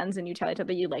hold hands and you tell each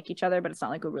other you like each other, but it's not,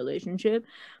 like, a relationship.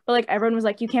 But, like, everyone was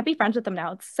like, you can't be friends with them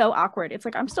now. It's so awkward. It's,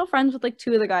 like, I'm still friends with, like,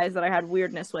 2 of the guys that I had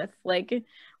weirdness with. Like,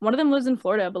 one of them lives in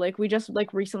Florida, but, like, we just,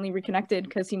 like, recently reconnected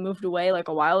because he moved away, like,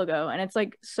 a while ago. And it's,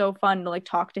 like, so fun to, like,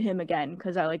 talk to him again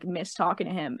because I, like, miss talking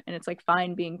to him. And it's, like,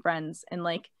 fine being friends. And,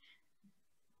 like,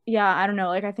 yeah, I don't know.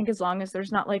 Like, I think as long as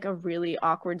there's not, like, a really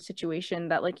awkward situation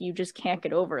that, like, you just can't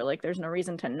get over, like, there's no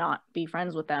reason to not be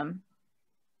friends with them.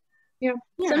 Yeah.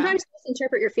 Sometimes you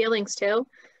misinterpret your feelings, too.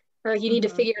 Or, like, you need to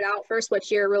figure it out first what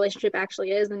your relationship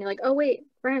actually is. And you're like, oh, wait,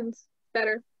 friends.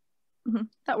 Better.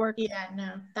 That works. Yeah,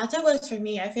 no. That's what works for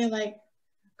me. I feel like,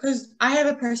 because I have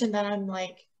a person that I'm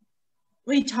like,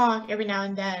 we talk every now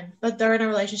and then, but they're in a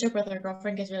relationship where their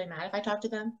girlfriend gets really mad if I talk to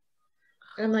them.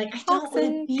 And I'm like, I don't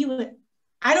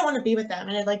want to be with them,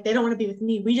 and like they don't want to be with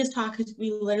me. We just talk because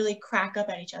we literally crack up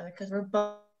at each other because we're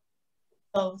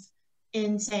both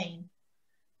insane.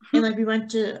 And like we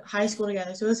went to high school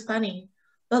together, so it was funny.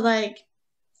 But like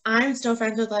I'm still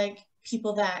friends with like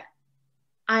people that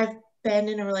I've been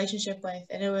in a relationship with,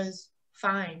 and it was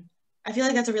fine. I feel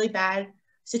like that's a really bad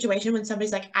situation when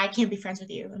somebody's like, I can't be friends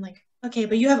with you. I'm like, okay,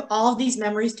 but you have all of these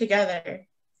memories together,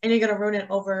 and you're gonna ruin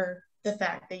it over the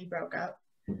fact that you broke up.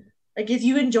 Like, if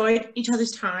you enjoyed each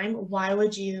other's time, why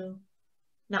would you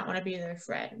not want to be their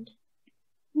friend?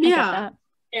 Yeah.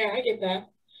 Yeah, I get that.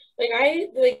 Like,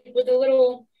 with the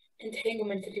little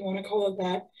entanglement, if you want to call it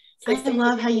that. I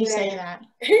love how you say that.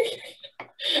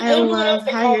 I love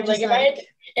how you're just like...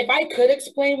 If I could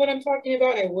explain what I'm talking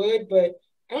about, I would, but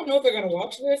I don't know if they're going to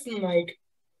watch this and, like...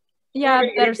 Yeah,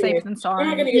 better safe than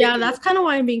sorry. Yeah, that's kind of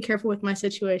why I'm being careful with my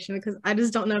situation, because I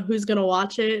just don't know who's going to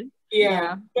watch it.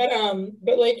 Yeah. But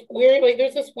like we're like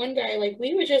there's this one guy, like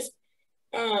we were just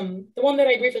the one that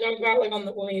I briefly talked about like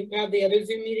when we had the other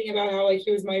Zoom meeting about how like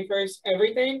he was my first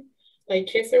everything, like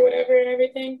kiss or whatever and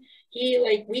everything. He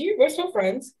like we're still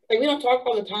friends. Like we don't talk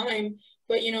all the time,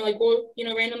 but like we'll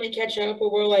randomly catch up or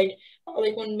we're like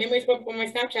when memories pop up on my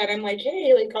Snapchat, I'm like,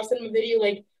 hey, like I'll send him a video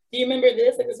like, do you remember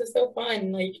this? Like this is so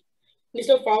fun. Like we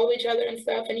still follow each other and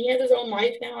stuff, and he has his own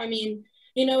life now. I mean,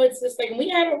 You know, it's just like we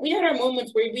had our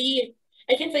moments where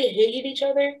I can't say hated each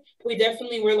other, but we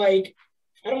definitely were like,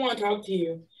 I don't want to talk to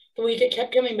you. But we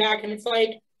kept coming back, and it's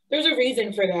like there's a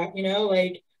reason for that, you know,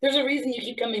 like there's a reason you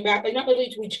keep coming back, like not literally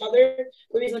to each other,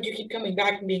 but the reason that you keep coming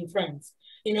back and being friends.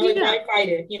 You know, like Yeah. why fight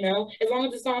it, you know? As long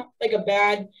as it's not like a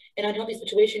bad and unhealthy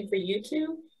situation for you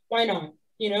two, why not?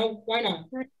 You know, why not?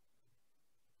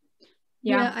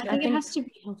 Yeah, I think it has to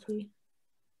be healthy.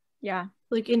 Yeah.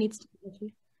 Like it needs to be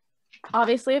healthy.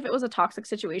 Obviously, if it was a toxic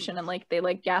situation and like they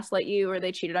like gaslight you or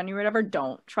they cheated on you or whatever,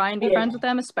 don't try and be friends with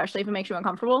them, especially if it makes you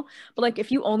uncomfortable. But like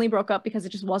if you only broke up because it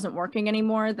just wasn't working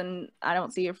anymore, then I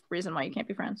don't see a reason why you can't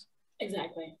be friends.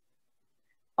 Exactly.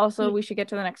 Also, we should get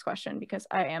to the next question because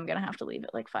I am gonna have to leave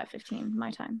at like 5:15 my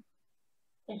time.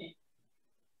 Okay.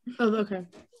 Oh, okay.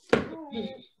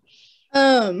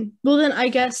 Well then I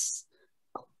guess.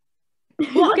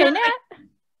 Well, okay, Nat.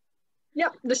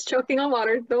 Yep, just choking on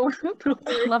water. Don't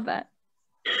worry. Love that.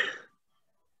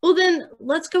 Well then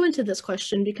let's go into this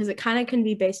question because it kind of can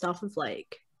be based off of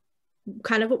like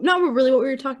kind of not really what we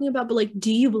were talking about, but like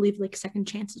do you believe like second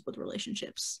chances with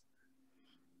relationships?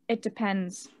 It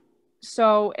depends.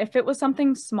 So if it was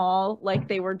something small, like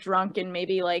they were drunk and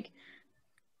maybe like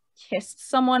kissed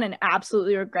someone and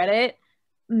absolutely regret it,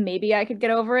 maybe I could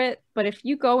get over it. But if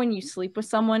you go and you sleep with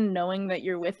someone knowing that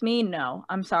you're with me, no,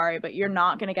 I'm sorry, but you're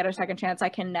not going to get a second chance. I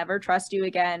can never trust you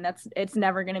again. It's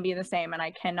never going to be the same, and I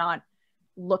cannot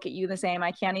look at you the same.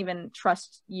 I can't even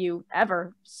trust you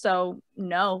ever. So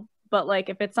no. But like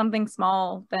if it's something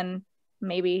small, then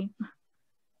maybe.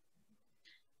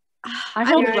 I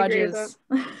hold grudges.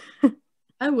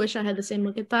 I wish I had the same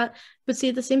look at that. But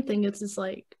see, the same thing is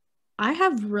like I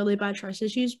have really bad trust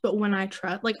issues, but when I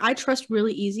trust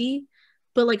really easy,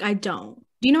 but like I don't.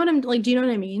 Do you know what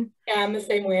I mean? Yeah, I'm the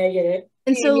same way. I get it.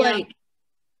 And so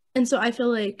and so I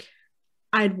feel like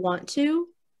I'd want to.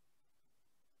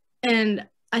 And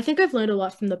I think I've learned a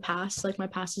lot from the past, like my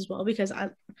past as well, because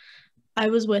I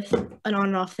was with an on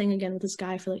and off thing again with this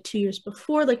guy for like 2 years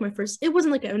before, like it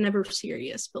wasn't like I was never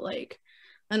serious, but like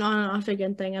an on and off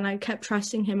again thing. And I kept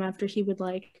trusting him after he would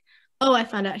like, oh, I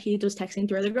found out he was texting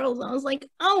through other girls. I was like,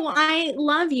 oh, I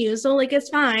love you. So like, it's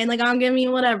fine. Like I'll give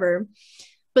you whatever.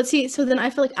 But see, so then I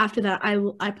feel like after that,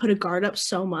 I put a guard up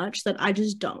so much that I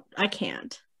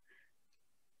can't.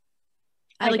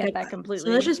 I get that completely.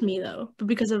 So that's just me though, but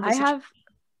because of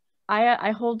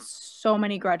I hold so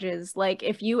many grudges. Like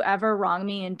if you ever wrong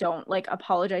me and don't like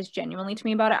apologize genuinely to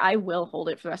me about it, I will hold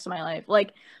it for the rest of my life.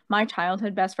 Like my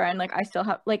childhood best friend, like I still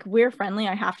have, like we're friendly.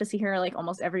 I have to see her like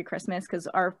almost every Christmas because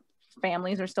our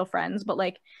families are still friends, but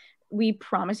like we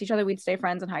promised each other we'd stay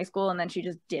friends in high school, and then she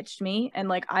just ditched me, and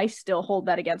like I still hold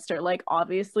that against her. Like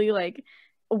obviously like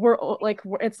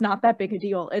it's not that big a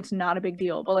deal. It's not a big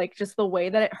deal, but like just the way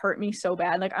that it hurt me so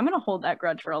bad, like I'm gonna hold that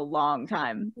grudge for a long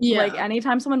time. Like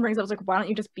anytime someone brings up, it's like, why don't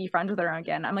you just be friends with her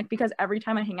again? I'm like, because every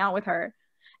time I hang out with her,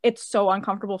 it's so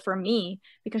uncomfortable for me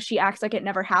because she acts like it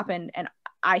never happened, and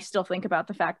I still think about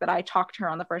the fact that I talked to her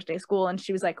on the first day of school and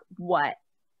she was like, what?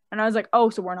 And I was like, oh,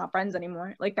 so we're not friends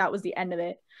anymore. Like that was the end of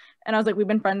it. And I was like, we've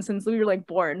been friends since we were like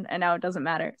born, and now it doesn't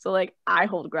matter. So like I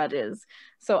hold grudges.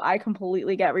 So I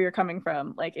completely get where you're coming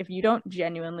from. Like if you don't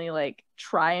genuinely like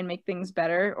try and make things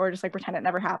better or just like pretend it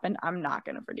never happened, I'm not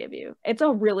going to forgive you. It's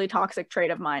a really toxic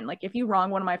trait of mine. Like if you wrong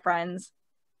one of my friends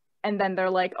and then they're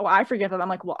like, oh, I forgive them. I'm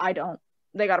like, well, I don't.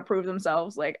 They got to prove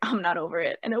themselves. Like I'm not over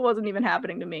it. And it wasn't even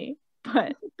happening to me.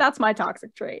 But that's my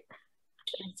toxic trait.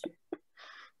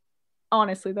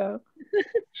 Honestly though.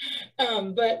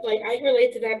 But like I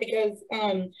relate to that because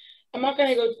I'm not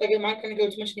gonna go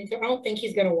too much into. I don't think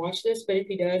he's gonna watch this, but if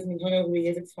he does, I mean, don't know who he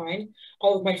is, it's fine.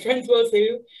 All of my friends will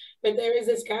too. But there is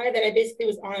this guy that I basically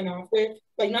was on and off with,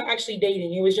 like not actually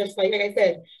dating. It was just like I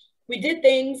said, we did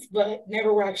things, but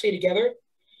never were actually together.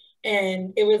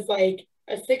 And it was like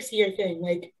a 6-year thing.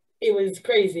 Like it was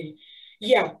crazy.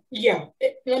 Yeah.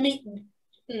 Let me.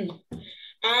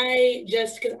 I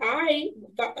just because I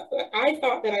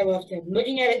thought that I loved him.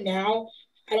 Looking at it now,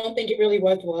 I don't think it really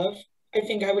was love. I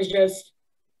think I was just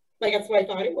like that's what I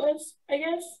thought it was, I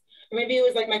guess. Or maybe it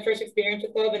was like my first experience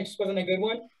with love and it just wasn't a good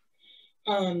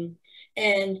one.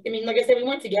 And I mean, like I said, we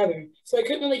weren't together. So I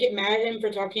couldn't really get mad at him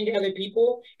for talking to other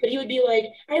people. But he would be like,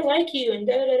 I like you and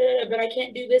da da da da, but I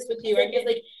can't do this with you. I guess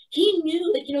like he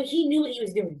knew, like, he knew what he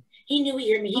was doing. He knew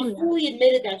he hurt me. He fully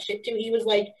admitted that shit too. He was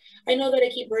like, I know that I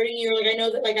keep hurting you, or like I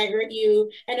know that like I hurt you.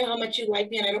 I know how much you like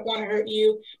me and I don't want to hurt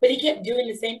you. But he kept doing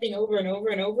the same thing over and over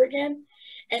and over again.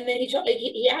 And then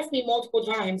he asked me multiple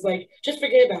times, like, just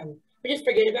forget about it. Or just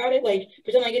forget about it. Like,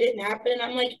 pretend like it didn't happen. And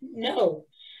I'm like, no.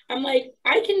 I'm like,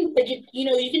 I can, like,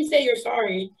 you can say you're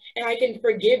sorry and I can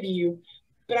forgive you,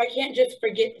 but I can't just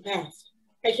forget the past.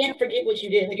 I can't forget what you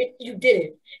did. Like, you did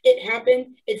it. It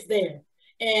happened. It's there.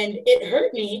 And it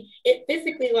hurt me. It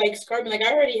physically, like, scarred me. Like,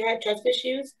 I already had trust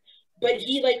issues, but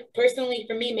he, like, personally,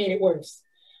 for me, made it worse.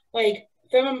 Like,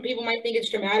 some people might think it's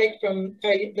dramatic from,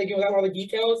 like, without all the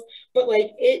details, but,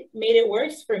 like, it made it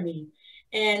worse for me.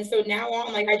 And so now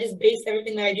on, like, I just base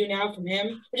everything that I do now from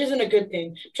him, which isn't a good thing.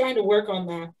 I'm trying to work on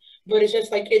that. But it's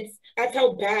just, like, that's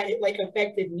how bad it, like,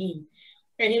 affected me.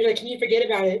 And he was like, can you forget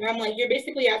about it? And I'm like, you're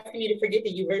basically asking me to forget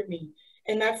that you hurt me.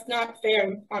 And that's not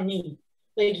fair on me.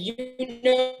 Like, you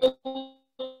know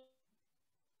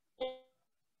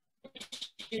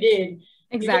you did.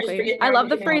 Exactly. I love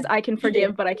the phrase I can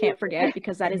forgive, but I can't forget,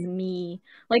 because that is me.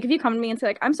 Like, if you come to me and say,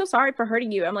 like, I'm so sorry for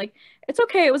hurting you, I'm like, it's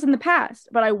okay, it was in the past,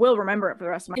 but I will remember it for the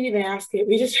rest of my life. I didn't even ask it.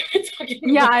 We just started talking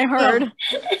Yeah, I heard.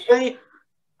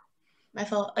 My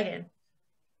fault again.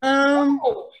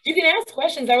 Oh, you can ask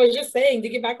questions. I was just saying, to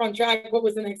get back on track, what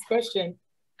was the next question?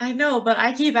 I know, but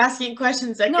I keep asking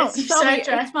questions. No, Shelby,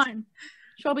 it's fine.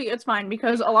 Shelby, it's fine,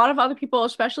 because a lot of other people,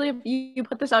 especially if you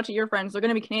put this out to your friends, they're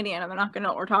going to be Canadian and they're not going to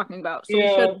know what we're talking about. So we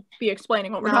should be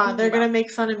explaining what we're talking about. They're going to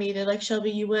make fun of me. They're like, Shelby,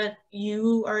 you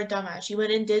are a dumbass. You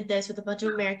went and did this with a bunch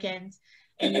of Americans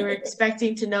and you were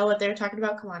expecting to know what they're talking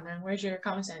about. Come on now. Where's your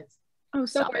common sense? Oh,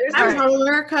 stop it. I'm from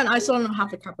America and I still don't know half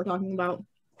the crap we're talking about.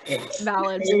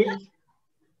 Valid.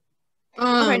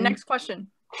 Okay, next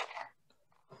question.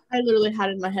 I literally had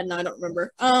it in my head now. I don't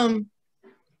remember.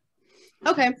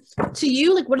 Okay, to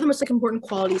you, like, what are the most, like, important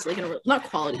qualities, like, not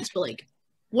qualities, but, like,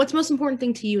 what's the most important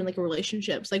thing to you in, like, a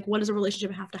relationships? Like, what does a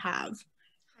relationship have to have?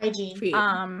 Hygiene. For you?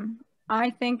 I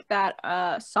think that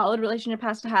a solid relationship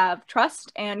has to have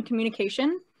trust and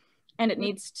communication, and it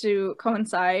needs to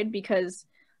coincide, because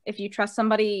if you trust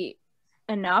somebody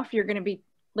enough, you're going to be,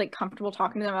 like, comfortable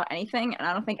talking to them about anything, and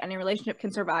I don't think any relationship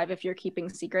can survive if you're keeping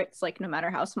secrets, like, no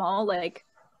matter how small. Like,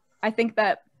 I think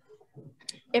that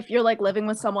if you're, like, living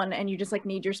with someone and you just, like,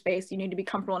 need your space, you need to be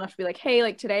comfortable enough to be like, hey,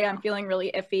 like, today I'm feeling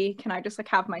really iffy. Can I just, like,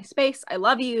 have my space? I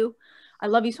love you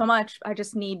so much. I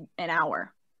just need an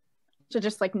hour to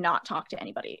just, like, not talk to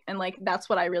anybody. And, like, that's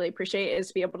what I really appreciate, is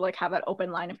to be able to, like, have that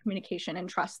open line of communication and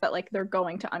trust that, like, they're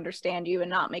going to understand you and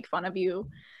not make fun of you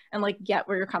and, like, get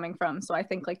where you're coming from. So I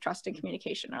think, like, trust and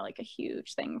communication are, like, a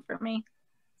huge thing for me.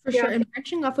 For sure. And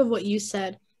branching off of what you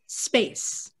said,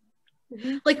 space.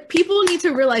 Mm-hmm. Like, people need to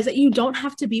realize that you don't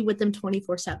have to be with them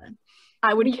 24/7.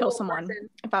 I would kill someone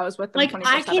if I was with them. Like, 24/7.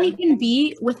 I can't even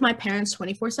be with my parents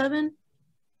 24/7.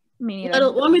 Me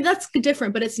neither. Well, I mean, that's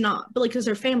different, but it's not. But, like, because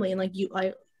they're family and, like, you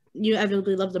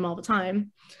inevitably love them all the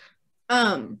time.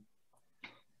 But,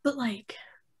 like,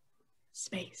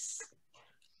 space.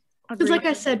 Because, like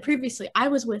I said previously, I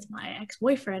was with my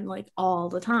ex-boyfriend, like, all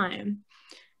the time.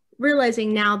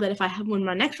 Realizing now that if I have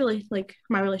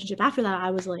my relationship after that,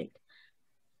 I was like,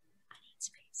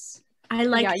 I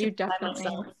like you definitely,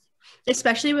 myself.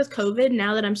 Especially with COVID,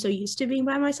 now that I'm so used to being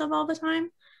by myself all the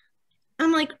time,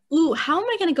 I'm like, ooh, how am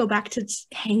I going to go back to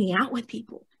hanging out with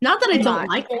people? Not that I don't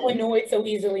like them. I'm annoyed so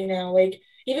easily now. Like,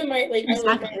 even I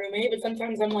love my roommate, but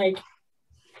sometimes I'm like,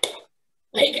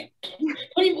 we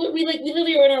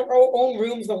literally are in our own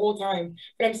rooms the whole time.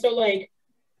 But I'm still like,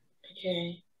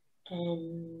 okay,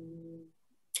 I'll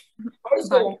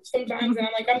just go sometimes, and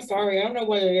I'm like, I'm sorry, I don't know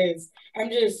what it is.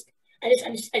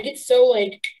 I get so,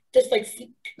 like, just, like,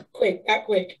 that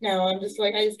quick now. I'm just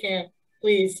like, I just can't,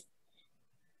 please.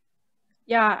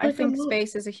 Yeah, I think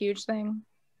space is a huge thing.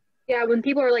 Yeah, when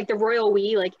people are like the royal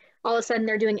we, like, all of a sudden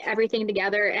they're doing everything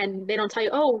together and they don't tell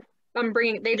you, oh,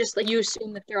 they just, like, you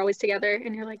assume that they're always together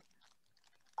and you're like,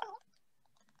 oh.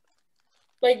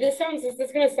 Like, this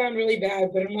is gonna sound really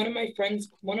bad, but in one of my friend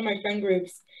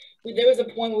groups, there was a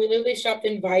point where we literally stopped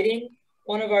inviting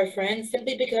one of our friends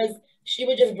simply because she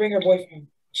would just bring her boyfriend.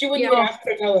 She wouldn't even ask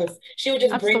her to tell us. She would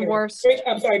just bring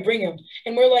him.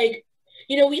 And we're like,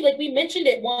 we mentioned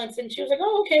it once and she was like,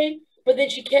 oh, okay. But then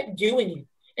she kept doing it.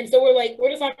 And so we're like, we're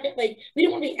just not, like, we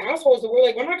didn't want to be assholes. So we're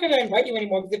like, we're not going to invite you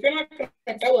anymore, because if you're not going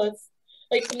to tell us,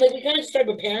 like we kind of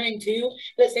started preparing too.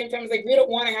 But at the same time, it's like, we don't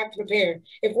want to have to prepare.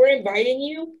 If we're inviting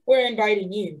you, we're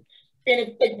inviting you. And if,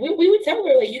 like, we would tell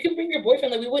her, like, you can bring your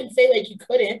boyfriend. Like, we wouldn't say, like, you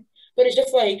couldn't. But it's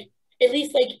just like, at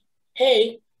least, like,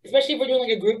 hey, especially if we're doing,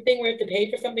 like, a group thing where we have to pay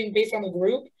for something based on the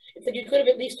group, it's like, you could have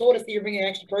at least told us that you're bringing an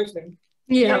extra person.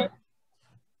 Yeah.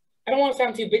 I don't want to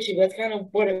sound too bitchy, but that's kind of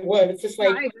what it was. It's just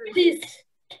like, please,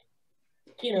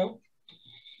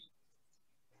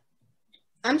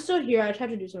 I'm still here. I tried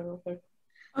to do something real quick.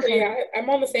 Okay. Yeah, I'm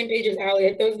on the same page as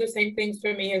Allie. Those are the same things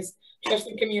for me as trust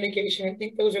and communication. I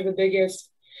think those are the biggest.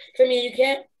 I mean, you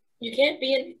can't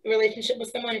be in a relationship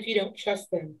with someone if you don't trust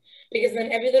them, because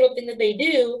then every little thing that they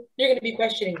do, you're going to be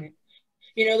questioning it.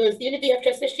 Even if you have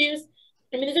trust issues,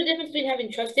 I mean, there's a difference between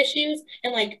having trust issues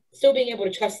and like still being able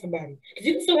to trust somebody. Because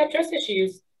you can still have trust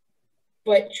issues,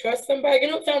 but trust somebody. I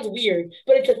know it sounds weird,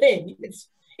 but it's a thing.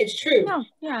 It's true. No,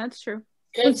 yeah, it's true.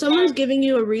 When someone's giving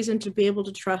you a reason to be able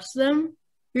to trust them,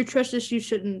 your trust issues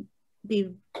shouldn't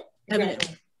be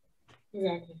evident.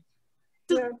 Exactly.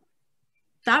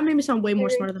 That made me sound way more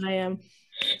smarter than I am.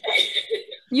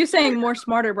 You saying more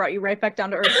smarter brought you right back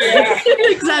down to earth. Yeah.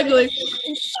 Exactly.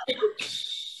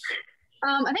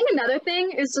 I think another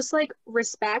thing is just like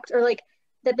respect, or like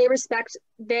that they respect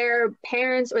their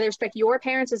parents, or they respect your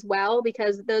parents as well,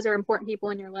 because those are important people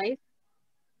in your life.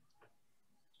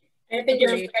 I think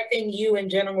it's respecting you in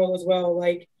general as well,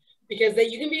 like, because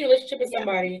you can be in a relationship with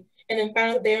somebody and then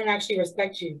find out they don't actually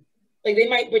respect you. Like, they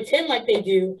might pretend like they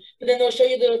do, but then they'll show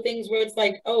you little things where it's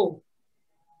like, oh,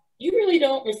 you really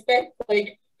don't respect,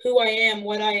 like, who I am,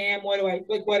 what do I,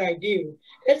 like, what I do.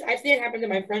 I've seen it happen to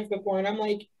my friends before, and I'm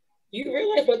like, you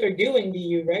realize what they're doing to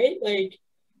you, right? Like,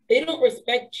 they don't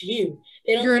respect you.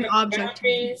 They don't. You're an object.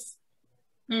 Boundaries.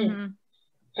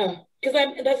 Because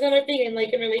that's another thing, and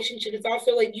like in relationship, it's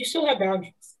also like you still have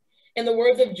boundaries. In the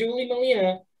words of Julie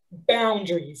Molina,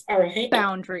 boundaries. All right.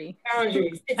 Boundary.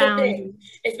 Boundaries. It's a thing,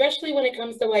 especially when it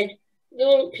comes to like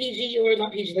little PG or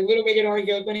not PG, like little rated R.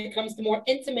 When it comes to more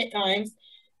intimate times,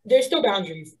 there's still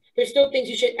boundaries. There's still things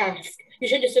you should ask. You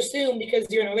should just assume because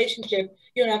you're in a relationship,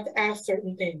 you don't have to ask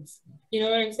certain things. You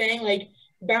know what I'm saying? Like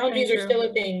boundaries are still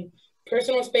a thing.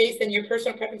 Personal space and your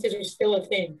personal preferences are still a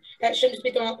thing. That shouldn't just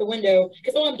be thrown out the window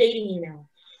because, oh, I'm dating you now.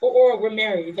 Or we're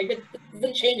married. Like, it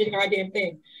doesn't change a goddamn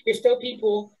thing. You're still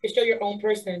people. You're still your own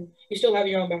person. You still have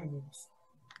your own boundaries.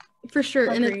 For sure.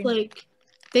 And it's like,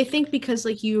 they think because,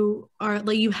 like, you are,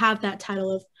 like, you have that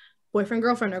title of boyfriend,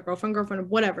 girlfriend, or girlfriend, girlfriend, or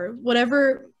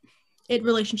whatever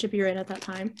relationship you're in at that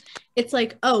time. It's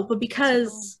like, oh, but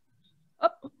because...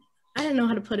 I don't know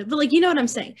how to put it, but like, you know what I'm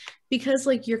saying? Because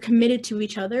like you're committed to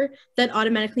each other, that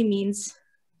automatically means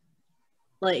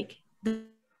like the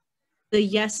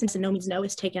yes and no means no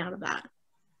is taken out of that.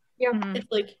 Yeah. It's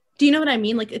like, do you know what I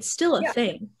mean? Like it's still a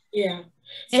thing. Yeah.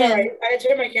 Sorry, I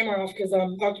turned my camera off because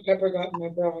Dr. Pepper got in my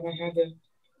bra and I had to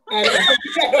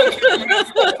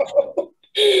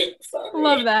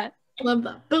Love that.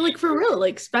 But like for real,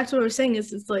 like back to what I was saying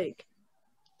is it's like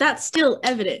that's still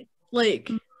evident.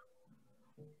 Like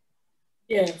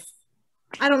yes.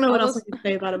 I don't know what else I can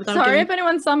say about it. Sorry if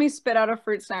anyone saw me spit out a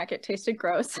fruit snack. It tasted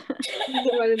gross.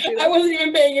 I wasn't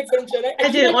even paying attention.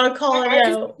 I didn't want to call it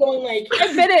out.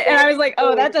 I bit it and I was like,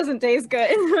 oh, that doesn't taste good.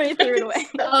 And I threw it away.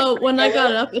 Oh, when I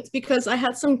got up, it's because I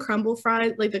had some crumble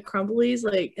fries, like the crumblies,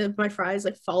 like and my fries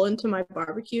like fall into my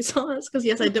barbecue sauce. Because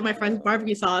yes, I did my fries with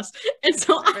barbecue sauce. And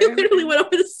so I literally went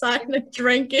over the side and I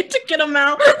drank it to get them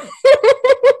out.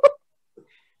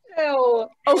 Ew.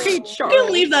 Okay, Charles. I'm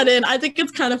gonna leave that in. I think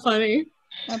it's kind of funny.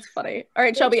 That's funny. All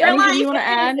right, Shelby, anything you want to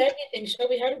add?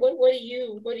 Shelby, what do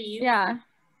you? Yeah.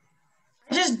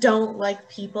 I just don't like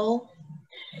people.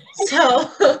 So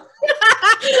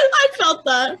I felt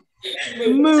that.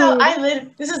 So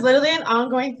this is literally an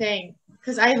ongoing thing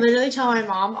because I literally tell my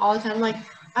mom all the time, like,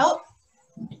 hello,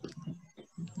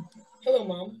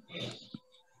 Mom. It's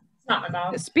not my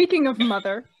mom. Speaking of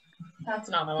mother. That's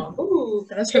not my mom. Ooh,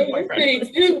 that's her boyfriend. Pretty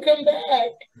too. Come back.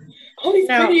 All these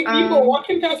pretty people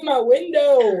walking past my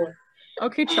window.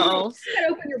 Okay, Charles. You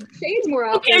gotta open your shades more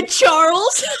often. Okay,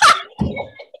 Charles.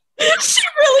 She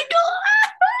really got.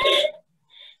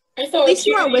 I saw. At least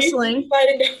you are whistling. I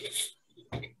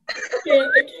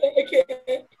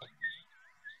can't.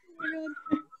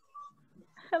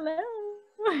 Hello.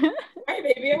 Hi,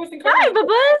 baby. I wasn't. Hi,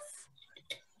 Bubba's.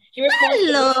 He was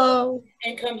hello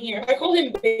and come here. I call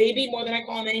him baby more than I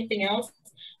call him anything else.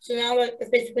 So now that's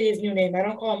basically his new name. I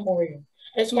don't call him Oreo.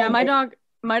 Yeah,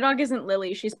 my dog isn't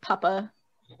Lily. She's Papa.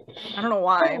 I don't know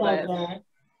why. But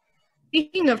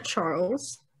speaking of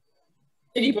Charles,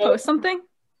 did you post something?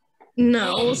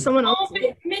 No, someone else.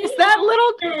 Is that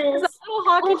little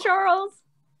hockey Charles?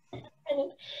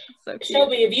 So cute.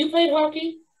 Shelby, have you played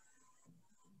hockey?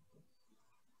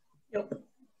 Nope.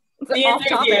 The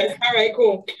answer is yes. All right,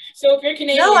 cool. So if you're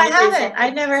Canadian, no, I haven't.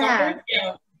 I never have.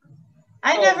 Yeah.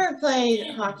 I never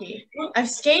played hockey. I've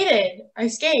skated. I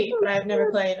skate, but I've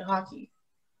never played hockey.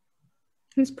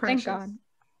 Who's precious? Thank God.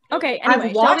 Okay.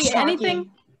 Anyway, Shelby, anything?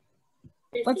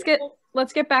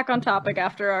 Let's get back on topic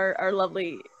after our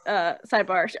lovely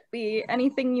sidebar. Shelby,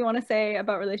 anything you want to say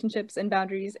about relationships and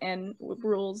boundaries and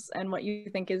rules and what you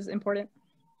think is important?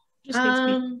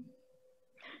 To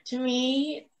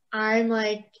me, I'm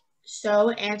like so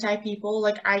anti people.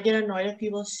 Like I get annoyed with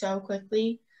people so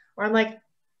quickly. Where I'm like,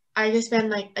 I just spend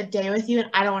like a day with you and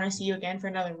I don't want to see you again for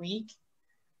another week.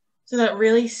 So that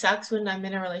really sucks when I'm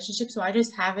in a relationship. So I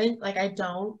just haven't, like, I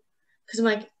don't, because I'm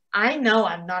like, I know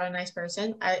I'm not a nice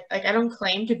person. I don't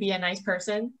claim to be a nice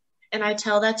person. And I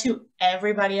tell that to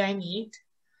everybody I meet.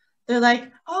 They're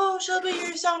like, oh, Shelby,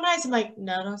 you're so nice. I'm like,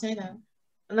 no, don't say that.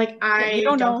 I'm like, I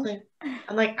don't know.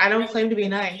 I'm like, I don't claim to be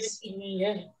nice.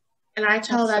 And I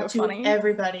tell that to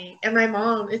everybody. And my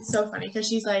mom, it's so funny because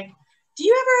she's like, do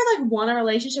you ever like want a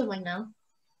relationship? I'm like, no. I'm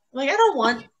like, I don't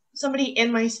want somebody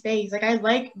in my space. Like, I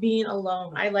like being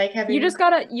alone. I like having.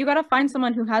 You gotta find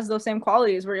someone who has those same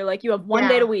qualities where you're like, you have one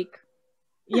date a week.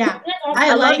 Yeah.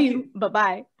 I love you, but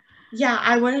bye. Yeah,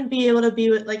 I wouldn't be able to be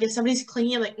with, like, if somebody's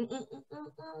clingy, I'm like,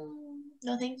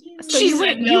 no, thank you. So you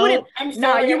wouldn't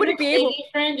be able.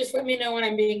 Friend, just let me know when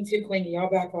I'm being too clingy. I'll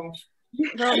back off.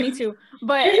 Girl, me too.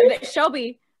 But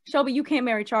Shelby, you can't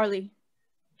marry Charlie.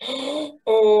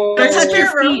 Oh, touch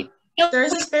your feet.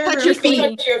 There's a spare room. Touch your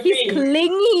feet. He's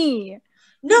clingy.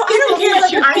 No, I don't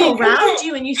care if I'm around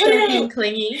you and you start being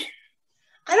clingy.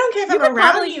 I don't care if I'm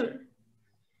around you.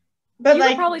 But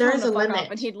like, there's a limit.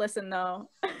 And he'd listen though.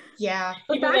 Yeah.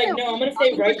 But like, no, I'm gonna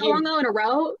say right here. In a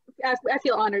row. I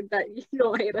feel honored that you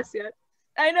don't hate us yet.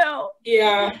 I know.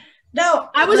 Yeah. No,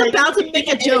 I was about to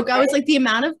make a joke. I was like, the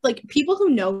amount of like people who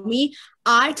know me,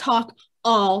 I talk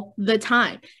all the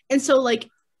time, and so like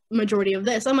majority of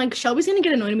this, I'm like, Shelby's gonna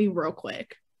get annoyed at me real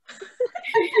quick.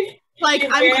 Like,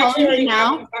 I'm calling you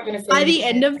now. By the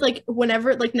end of like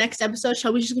whenever like next episode,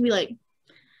 Shelby's just gonna be like,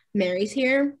 Mary's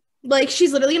here. Like,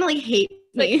 she's literally gonna like hate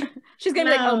me. She's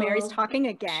gonna be like, oh, Mary's talking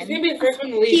again. She's gonna be the first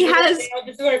one to leave. He has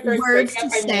words to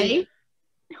say.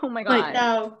 Oh my god. Like,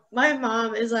 no, my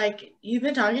mom is like, you've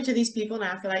been talking to these people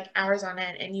now for like hours on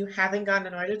end and you haven't gotten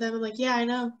annoyed with them. I'm like, yeah, I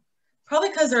know. Probably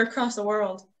because they're across the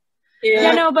world.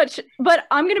 Yeah, no, but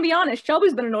I'm gonna be honest.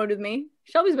 Shelby's been annoyed with me.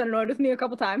 Shelby's been annoyed with me a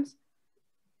couple times.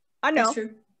 I know.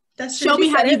 That's true. Shelby,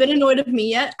 have you been annoyed with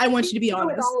me yet? I want you to be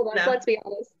honest. No. Let's be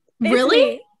honest.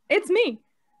 Really? It's me.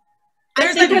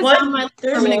 There's like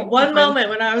one moment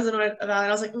when I was annoyed about it.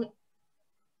 I was like,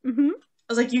 I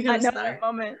was like, you can start. That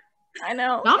moment. I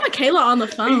know. Not Michaela on the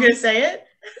phone. Are you gonna say it?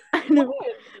 I know.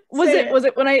 Was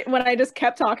it when I just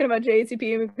kept talking about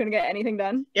JCP and we couldn't get anything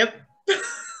done? Yep.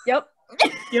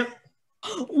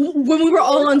 When we were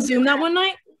all on Zoom that one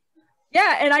night?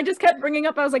 Yeah, and I just kept bringing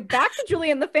up, I was like, back to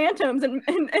Julie and the Phantoms,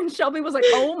 and Shelby was like,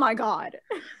 oh my god.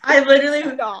 I literally...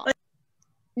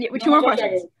 Two more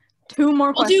questions.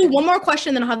 I'll do one more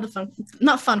question, then I'll have the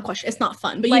not fun question. It's not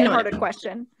fun, but you know lighthearted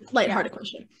question. Lighthearted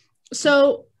question.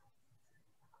 So,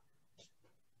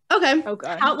 okay. Oh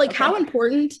god. How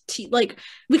important like,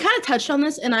 we kind of touched on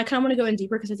this, and I kind of want to go in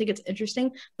deeper because I think it's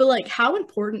interesting. But like, how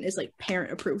important is like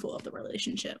parent approval of the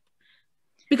relationship?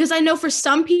 Because I know for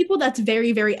some people that's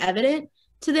very, very evident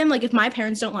to them. Like, if my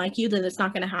parents don't like you, then it's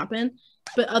not going to happen.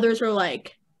 But others are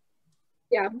like,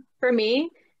 yeah. For me,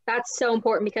 that's so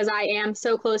important because I am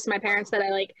so close to my parents that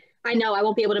I know I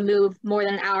won't be able to move more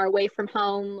than an hour away from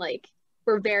home. Like,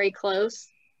 we're very close.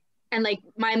 And like,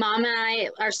 my mom and I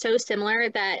are so similar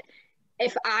that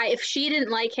if she didn't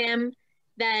like him,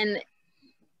 then,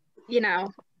 you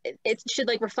know, it should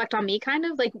like reflect on me kind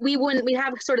of. Like, we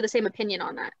have sort of the same opinion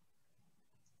on that.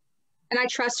 And I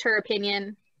trust her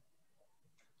opinion.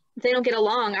 If they don't get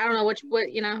along, I don't know what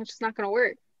you know, it's just not going to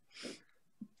work.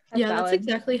 That's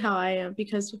exactly how I am,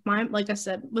 because with like I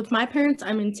said, with my parents,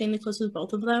 I'm insanely close with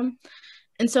both of them.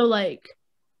 And so like,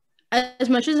 as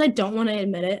much as I don't want to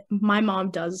admit it, my mom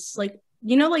does, like,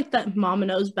 you know, like that mama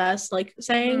knows best, like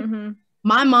saying,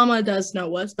 my mama does know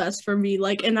what's best for me.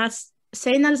 Like, and that's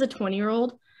saying that as a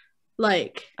 20-year-old,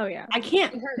 like, oh yeah, I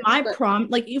can't, prom,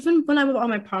 like, even when I was on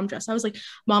my prom dress, I was like,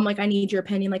 Mom, like, I need your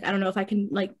opinion. Like, I don't know if I can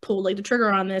like pull like the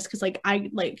trigger on this. Cause like,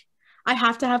 I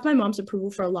have to have my mom's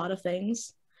approval for a lot of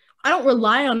things. I don't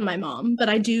rely on my mom, but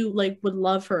I do like would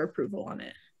love her approval on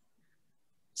it.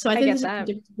 So I think there's a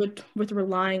difference with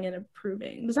relying and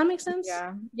approving. Does that make sense?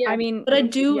 Yeah. I mean, but I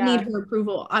do need her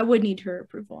approval. I would need her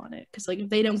approval on it because like if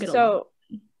they don't get along.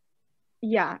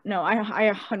 Yeah, no, I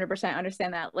 100%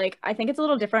 understand that. Like, I think it's a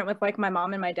little different with like my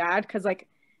mom and my dad because like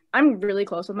I'm really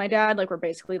close with my dad. Like, we're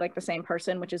basically like the same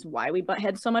person, which is why we butt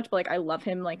heads so much. But like, I love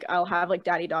him. Like, I'll have like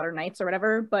daddy-daughter nights or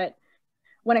whatever. But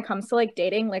when it comes to like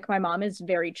dating, like my mom is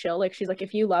very chill. Like, she's like,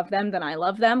 if you love them, then I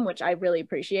love them, which I really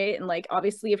appreciate. And like,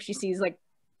 obviously, if she sees like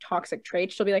toxic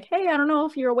traits, she'll be like, hey, I don't know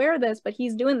if you're aware of this, but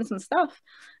he's doing this and stuff.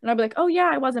 And I'll be like, oh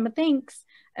yeah, I wasn't, but thanks.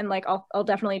 And like, I'll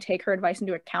definitely take her advice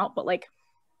into account. But like,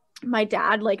 my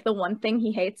dad, like the one thing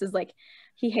he hates is like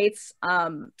he hates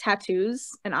tattoos,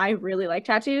 and I really like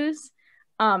tattoos.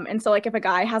 And so like if a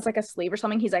guy has like a sleeve or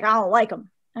something, he's like, I don't like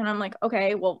him. And I'm like,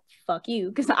 okay, well, fuck you,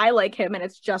 because I like him and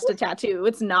it's just a tattoo.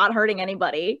 It's not hurting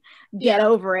anybody. Get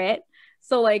over it.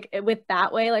 So like with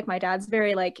that way, like my dad's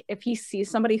very like, if he sees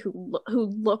somebody who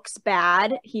looks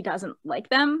bad, he doesn't like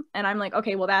them, and I'm like,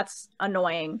 okay, well that's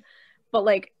annoying, but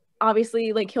like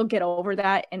obviously like he'll get over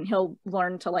that and he'll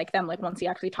learn to like them. Like once he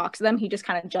actually talks to them, he just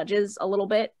kind of judges a little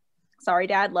bit. Sorry,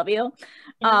 Dad, love you.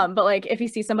 But like if he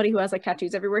sees somebody who has like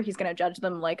tattoos everywhere, he's gonna judge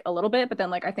them like a little bit. But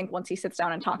then like I think once he sits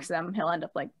down and talks to them, he'll end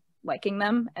up like liking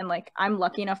them. And like I'm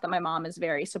lucky enough that my mom is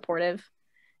very supportive,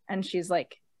 and she's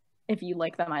like, if you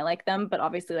like them, I like them. But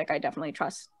obviously like I definitely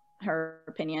trust her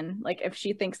opinion. Like if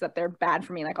she thinks that they're bad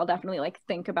for me, like I'll definitely like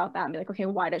think about that and be like, okay,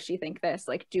 why does she think this?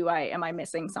 Like am I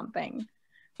missing something?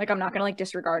 Like I'm not gonna like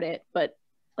disregard it, but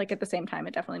like at the same time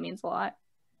it definitely means a lot.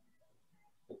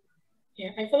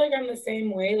 Yeah, I feel like I'm the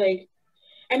same way. Like,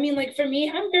 I mean, like for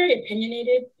me, I'm very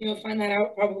opinionated. You'll find that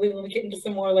out probably when we get into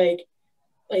some more like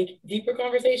deeper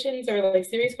conversations or like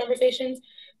serious conversations.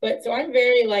 But so I'm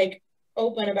very like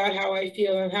open about how I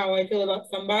feel and how I feel about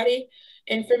somebody.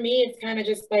 And for me, it's kind of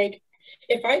just like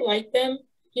if I like them,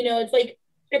 you know, it's like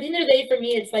at the end of the day, for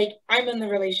me, it's like I'm in the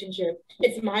relationship.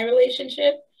 It's my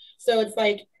relationship. So it's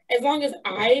like as long as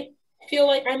I feel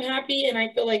like I'm happy and I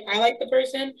feel like I like the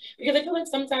person, because I feel like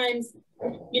sometimes,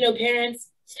 you know,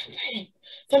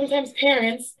 sometimes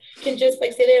parents can just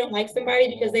like say they don't like somebody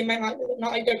because they might not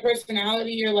like their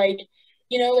personality, or like,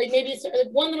 you know, like maybe it's like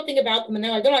one little thing about them and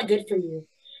they're like, they're not good for you.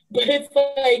 But it's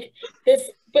like this,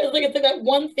 but it's like that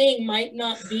one thing might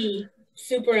not be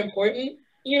super important,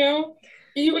 you know?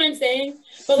 You know what I'm saying?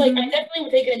 But like I definitely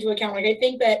would take it into account. Like I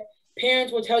think that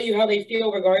parents will tell you how they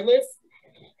feel regardless.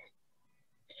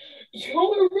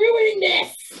 You're ruining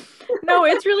this. No,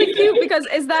 it's really cute because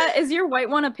is your white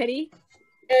one a pitty?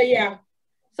 Yeah.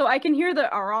 So I can hear the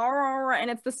and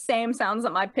it's the same sounds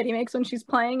that my pitty makes when she's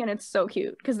playing, and it's so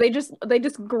cute because they just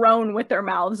groan with their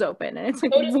mouths open, and it's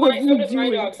like so does my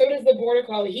dog. So does the border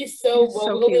collie. He's so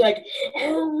he'll be like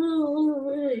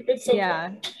it's so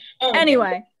yeah.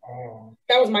 Anyway,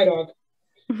 that was my dog.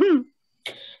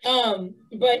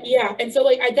 But yeah, and so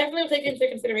like I definitely take it into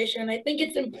consideration, and I think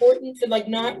it's important to like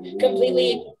not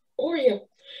completely Oreo.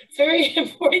 It's very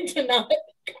important to not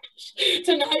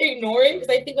ignore it,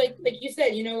 because I think like you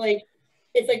said, you know, like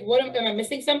it's like what am I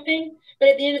missing something? But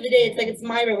at the end of the day, it's like it's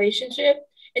my relationship,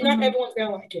 and not everyone's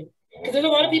gonna like it. Because there's a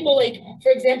lot of people, like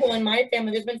for example, in my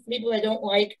family, there's been some people that don't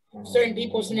like certain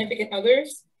people's significant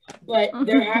others, but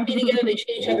they're happy together. They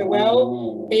treat each other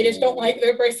well. They just don't like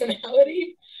their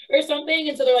personality or something,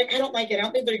 and so they're like, I don't like it. I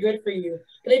don't think they're good for you.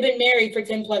 But they've been married for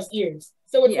 10 plus years,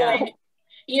 so it's like,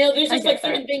 you know, there's just like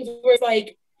certain things where it's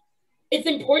like it's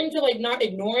important to like not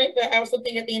ignore it, but I also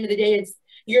think at the end of the day, it's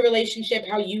your relationship,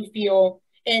 how you feel,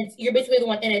 and you're basically the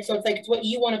one in it. So it's like it's what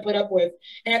you want to put up with.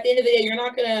 And at the end of the day, you're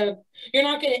not gonna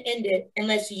end it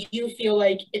unless you feel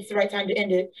like it's the right time to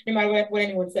end it, no matter what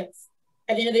anyone says.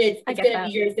 At the end of the day, it's gonna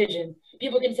be your decision.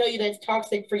 People can tell you that it's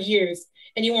toxic for years,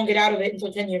 and you won't get out of it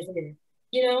until 10 years later.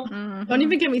 You know? Don't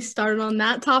even get me started on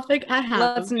that topic.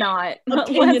 Let's not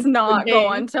go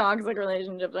on toxic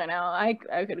relationships right now. I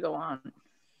could go on.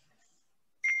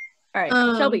 All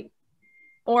right, Shelby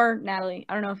or Natalie.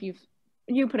 I don't know if you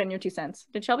put in your 2 cents.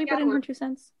 Did Shelby put in her 2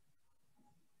 cents?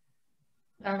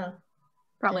 I don't know.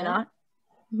 Probably not.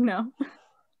 No.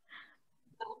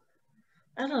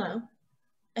 I don't know.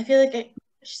 I feel like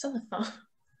she's on the phone.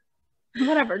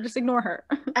 Whatever, just ignore her.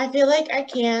 I feel like I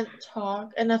can't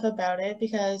talk enough about it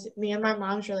because me and my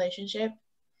mom's relationship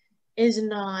is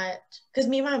not, because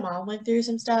me and my mom went through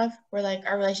some stuff where like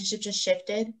our relationship just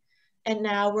shifted. And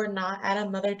now we're not at a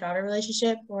mother-daughter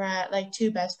relationship. We're at like 2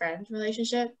 best friends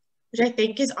relationship, which I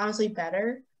think is honestly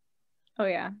better. Oh,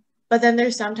 yeah. But then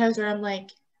there's sometimes where I'm like,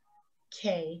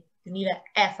 okay, you need to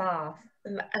F off.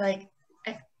 And I like,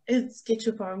 it gets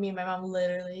to a point where me and my mom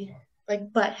literally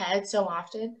like butt heads so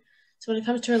often. So when it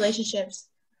comes to relationships,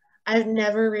 I've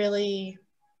never really,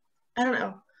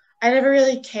 I never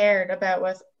really cared about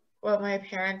what my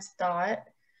parents thought,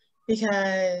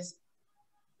 because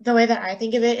the way that I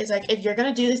think of it is like, if you're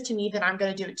going to do this to me, then I'm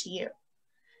going to do it to you.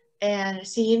 And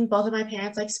seeing both of my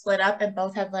parents like split up and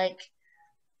both have like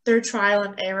their trial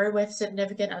and error with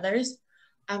significant others,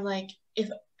 I'm like, if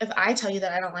I tell you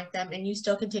that I don't like them and you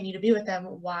still continue to be with them,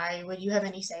 why would you have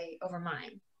any say over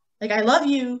mine? Like, I love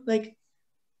you, like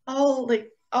all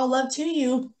love to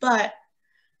you, but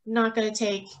I'm going to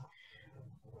take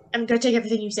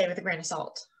everything you say with a grain of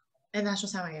salt. And that's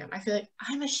just how I am. I feel like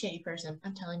I'm a shitty person.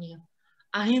 I'm telling you.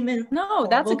 I am no,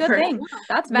 that's a good thing.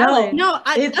 That's valid. No,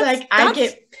 I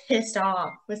get pissed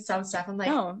off with some stuff. I'm like,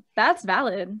 no, that's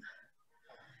valid.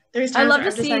 There's times I love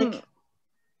to see. Like,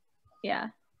 yeah.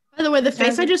 By the way, the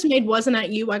face I just made wasn't at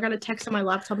you. I got a text on my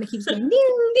laptop and it keeps going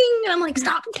ding ding, and I'm like,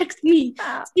 stop texting me.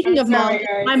 Speaking of mom,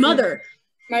 my mother.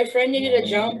 my friend needed a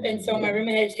jump, and so my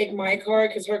roommate had to take my car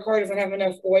because her car doesn't have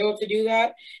enough oil to do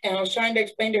that. And I was trying to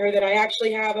explain to her that I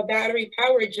actually have a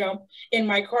battery-powered jump in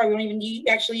my car. We don't even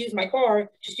actually use my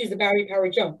car, just use the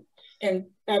battery-powered jump. And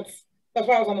that's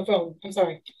why I was on the phone. I'm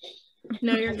sorry.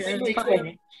 No, you're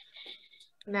good.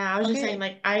 No, I was just saying,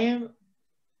 like, I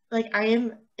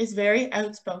am is very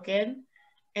outspoken,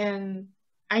 and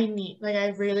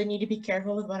I really need to be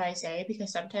careful with what I say,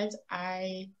 because sometimes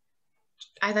I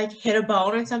like hit a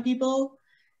bone on some people.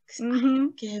 I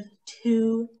give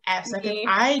two F's.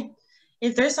 Like,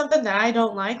 if there's something that I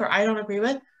don't like or I don't agree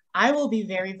with, I will be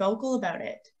very vocal about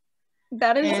it.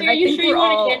 That is, are you sure you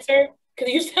want a cancer?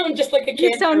 Because you sound just like a cancer.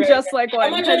 You sound just like one.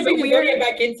 I'm not trying to get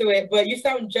back into it, but you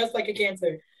sound just like a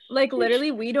cancer. Like,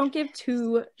 literally, we don't give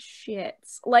two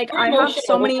shits. Like, I have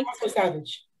so many. So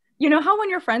savage. You know how when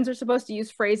your friends are supposed to use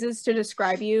phrases to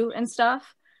describe you and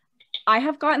stuff? I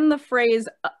have gotten the phrase,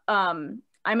 I'm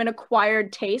an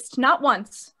acquired taste, not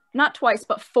once, not twice,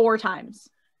 but 4 times.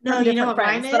 No, you know what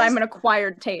mine is? That I'm an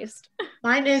acquired taste.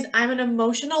 Mine is, I'm an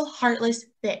emotional, heartless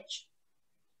bitch.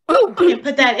 I can't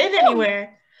put that in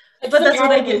anywhere. But that's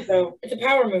what I get, though. It's a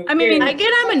power move. I mean, I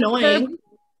get I'm annoying.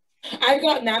 I've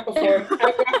gotten that before. I've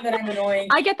gotten that I'm annoying.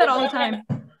 I get that all the time.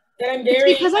 That I'm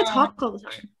very. It's because I talk all the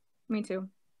time. Me too.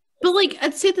 But like,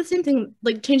 I'd say the same thing.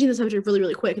 Like, changing the subject really,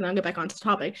 really quick, and then I'll get back onto the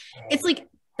topic. It's like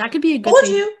that could be a good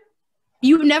thing.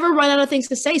 You never run out of things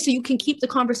to say, so you can keep the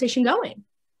conversation going.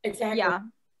 Exactly. Yeah.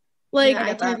 Like,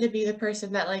 I tend to be the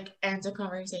person that like ends a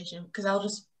conversation because I'll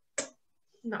just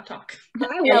not talk.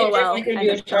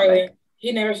 Charlie.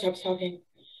 He never stops talking.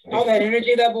 All that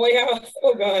energy that boy has.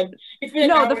 Oh God.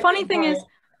 No, the funny thing is,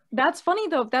 that's funny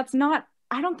though. That's not.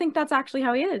 I don't think that's actually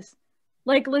how he is.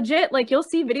 Like, legit. Like, you'll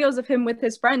see videos of him with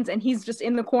his friends, and he's just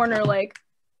in the corner, like.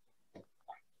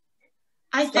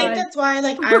 I think that's why,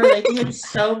 like, I relate to him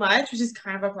so much, which is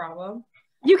kind of a problem.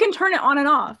 You can turn it on and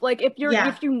off. Like, if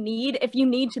you need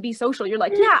to be social, you're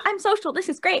like, yeah, I'm social. This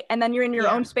is great. And then you're in your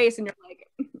own space, and you're like,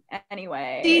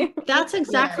 anyway. See, that's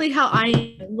exactly how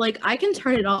I am. Like, I can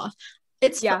turn it off.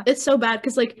 It's so bad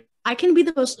because, like, I can be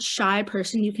the most shy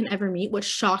person you can ever meet, which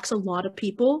shocks a lot of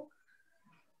people.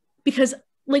 Because,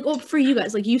 like, well, for you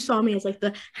guys, like, you saw me as, like,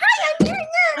 the, hi, I'm doing this!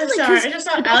 I'm sorry, I just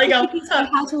saw Allie go.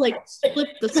 How to, like, flip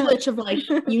the switch of, like,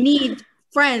 you need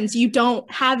friends. You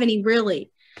don't have any,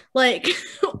 really. Like,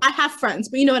 I have friends,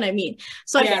 but you know what I mean.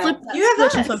 So I flipped that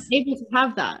switch, and so I'm able to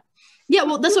have that. Yeah,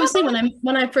 well, that's what I was saying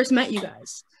when I first met you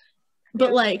guys.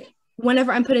 But, like,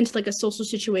 whenever I'm put into, like, a social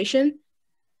situation,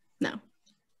 no.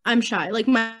 I'm shy. Like,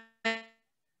 my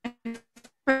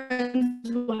friends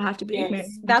will have to be.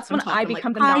 That's when I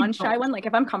become the non-shy one. Like,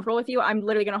 if I'm comfortable with you, I'm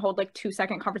literally gonna hold like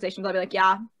 2-second conversations. I'll be like,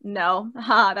 yeah, no,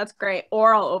 that's great,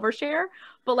 or I'll overshare.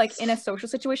 But like in a social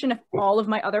situation, if all of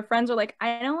my other friends are like,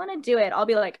 I don't want to do it, I'll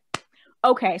be like,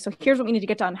 okay, so here's what we need to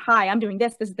get done. Hi, I'm doing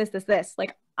this.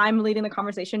 Like, I'm leading the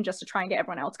conversation just to try and get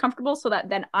everyone else comfortable, so that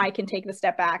then I can take the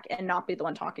step back and not be the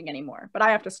one talking anymore. But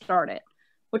I have to start it,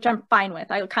 which I'm fine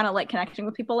with. I kind of like connecting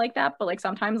with people like that, but like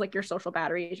sometimes like your social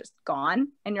battery is just gone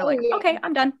and you're okay,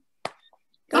 I'm done.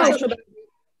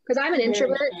 Because I'm an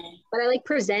introvert, but I like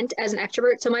present as an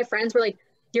extrovert. So my friends were like,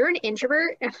 you're an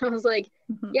introvert? And I was like,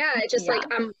 yeah, it's just like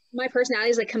my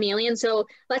personality is like chameleon. So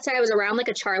let's say I was around like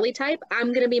a Charlie type, I'm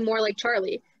going to be more like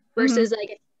Charlie versus like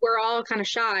if we're all kind of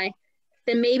shy,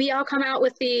 then maybe I'll come out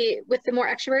with the more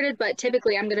extroverted, but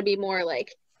typically I'm going to be more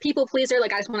like people pleaser,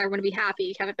 like I just want everyone to be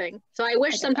happy kind of thing. So I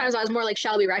wish sometimes I was more like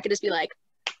Shelby, where I could just be like,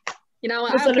 you know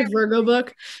what? Is that a Virgo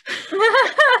book?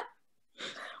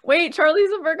 Wait, Charlie's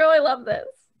a Virgo. I love this.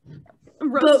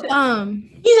 But,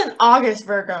 he's an August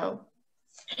Virgo.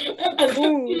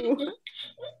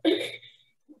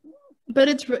 But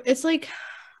it's like,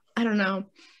 I don't know.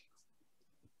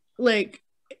 Like,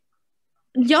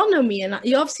 y'all know me and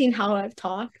y'all have seen how I've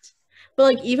talked. But,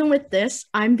 like, even with this,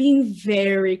 I'm being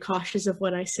very cautious of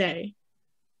what I say.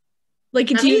 Like,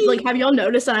 have y'all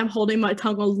noticed that I'm holding my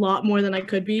tongue a lot more than I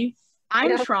could be?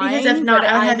 I'm trying. Because if not,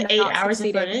 I would have 8 hours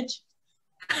of footage.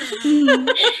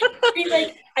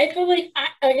 Like, I feel like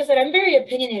I said, I'm very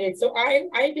opinionated. So I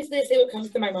basically say what comes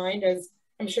to my mind, as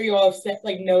I'm sure you all have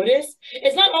noticed.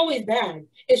 It's not always bad.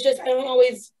 It's just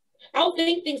I'll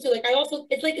think things too. Like,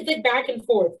 it's like back and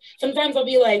forth. Sometimes I'll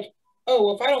be like, oh,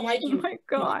 well, if I don't like you, oh my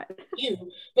God, you.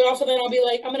 But also then I'll be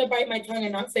like, I'm gonna bite my tongue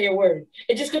and not say a word.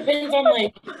 It just depends on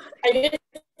like, I guess.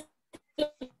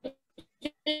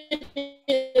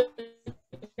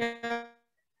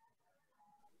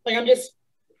 Like I'm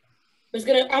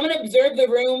gonna observe the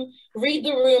room, read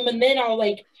the room, and then I'll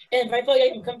like, and if I feel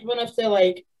like I'm comfortable enough to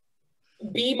like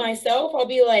be myself, I'll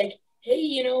be like, hey,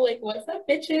 you know, like, what's up,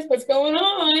 bitches? What's going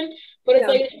on? But it's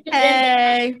like, it depends on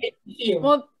how I feel.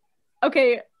 Well,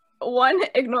 Okay, one,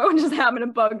 ignore what just happened. A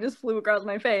bug just flew across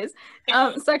my face.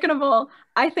 Second of all,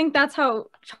 I think that's how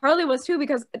Charlie was too,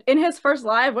 because in his first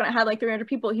live, when it had like 300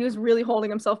 people, he was really holding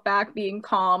himself back, being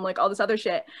calm, like all this other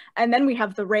shit. And then we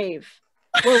have the rave,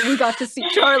 where we got to see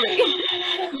Charlie,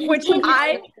 which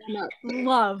I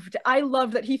loved. I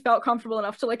loved that he felt comfortable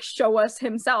enough to like show us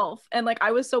himself. And like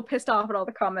I was so pissed off at all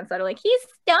the comments that are like, he's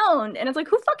stoned. And it's like,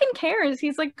 who fucking cares?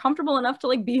 He's like comfortable enough to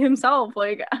like be himself.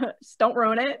 Like, just don't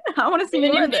ruin it. I want to see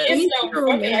more of this.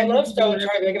 I love Stone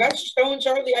Charlie. Like, if that's Stone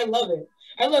Charlie, I love it.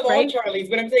 I love all Charlies,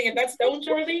 but I'm saying if that's Stone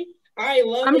Charlie, I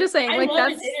love it. I'm just saying, like,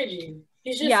 that's his energy.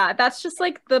 Yeah, that's just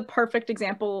like the perfect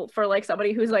example for like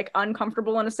somebody who's like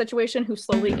uncomfortable in a situation who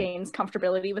slowly gains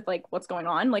comfortability with like what's going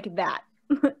on, like that.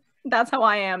 That's how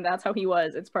I am. That's how he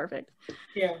was. It's perfect.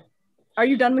 Yeah. Are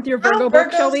you done with your Virgo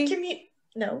book, Shelby?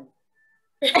 No.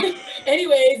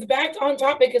 Anyways, back on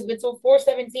topic, because it's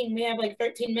 4:17. We have like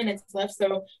 13 minutes left,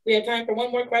 so we have time for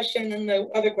one more question and the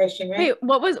other question, right? Wait,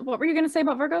 what were you gonna say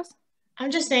about Virgos?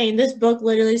 I'm just saying, this book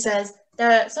literally says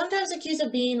that sometimes accused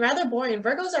of being rather boring,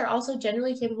 Virgos are also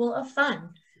generally capable of fun.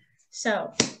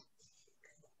 So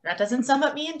that doesn't sum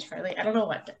up me and Charlie. I don't know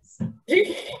what does.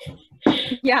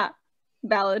 Yeah,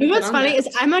 valid. You know what's funny is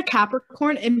I'm a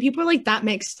Capricorn, and people are like, that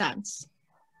makes sense.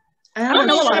 I don't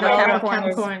know a lot about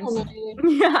Capricorns.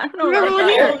 Yeah, I don't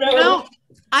know.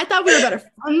 I thought we were better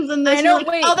friends than this. I know, like,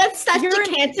 wait, oh, that's such a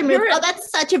Cancer move. Oh, that's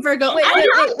such a Virgo. Wait, I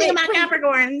don't know anything about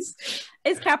Capricorns.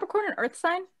 Is Capricorn an Earth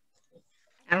sign?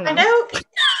 I don't know.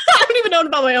 I don't even know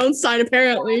about my own sign,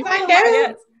 apparently. I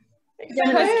know.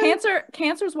 Because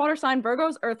Cancer's water sign,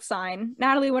 Virgo's Earth sign.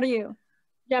 Natalie, what are you?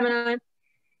 Gemini.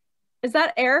 Is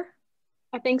that air?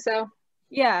 I think so.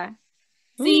 Yeah.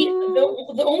 See,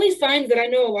 the only signs that I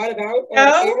know a lot about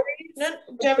are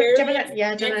Aries, Gemini.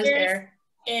 Yeah, Gemini's air.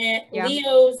 And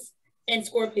Leos and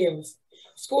Scorpios.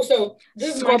 So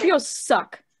this Scorpios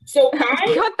suck. So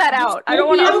I cut that out. I don't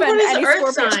want to offend any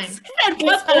Scorpios.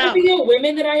 The Scorpio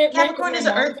women that I have met, Capricorn is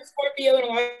an Earth. Scorpio, and a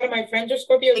lot of my friends are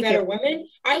Scorpios that are women.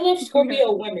 I love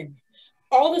Scorpio women.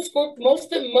 All the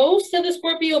most of the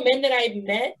Scorpio men that I've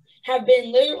met have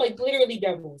been literally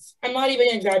devils. I'm not even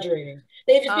exaggerating.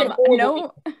 They've just been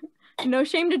horrible. No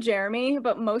shame to Jeremy,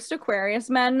 but most Aquarius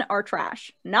men are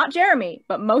trash. Not Jeremy,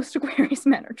 but most Aquarius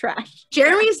men are trash.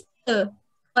 Jeremy's the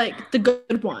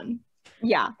good one.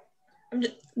 Yeah.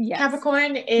 Yes.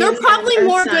 Capricorn is. There are probably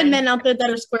more good men out there that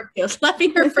are Scorpios. Let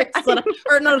me rephrase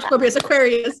or not Scorpios,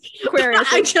 Aquarius.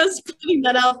 I'm just putting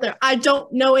that out there. I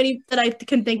don't know any that I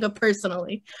can think of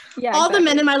personally. Yeah. All the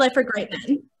men in my life are great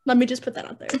men. Let me just put that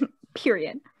out there.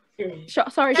 Period.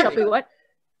 Sorry, Shelby, what?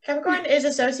 Capricorn is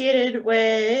associated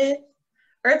with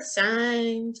Earth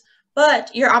signs,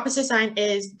 but your opposite sign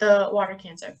is the water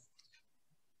Cancer.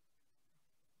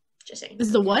 Just saying.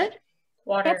 Is the what?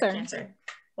 Water Cancer.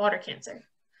 Water Cancer.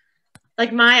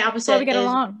 Like my opposite. We get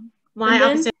along. My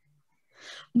opposite.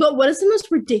 But what is the most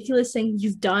ridiculous thing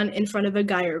you've done in front of a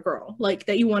guy or girl? Like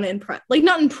that you want to impress? Like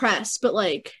not impress, but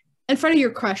like in front of your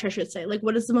crush, I should say. Like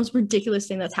what is the most ridiculous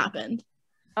thing that's happened?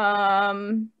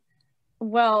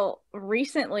 Well,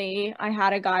 recently I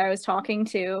had a guy I was talking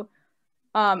to,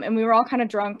 and we were all kind of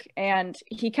drunk, and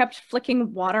he kept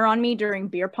flicking water on me during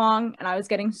beer pong, and I was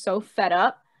getting so fed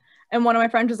up. And one of my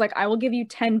friends was like, I will give you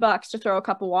 $10 to throw a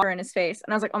cup of water in his face.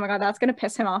 And I was like, oh my God, that's going to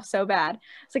piss him off so bad.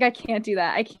 It's like, I can't do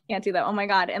that. I can't do that. Oh my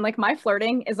God. And like my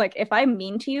flirting is like, if I'm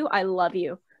mean to you, I love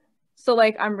you. So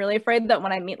like, I'm really afraid that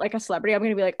when I meet like a celebrity, I'm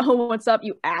going to be like, oh, what's up,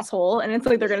 you asshole. And it's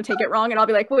like, they're going to take it wrong. And I'll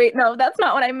be like, wait, no, that's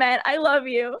not what I meant. I love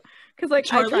you. Cause like,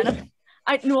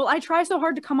 I try so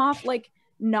hard to come off like,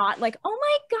 not like, oh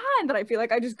my God, that I feel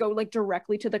like I just go like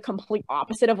directly to the complete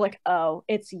opposite of like, oh,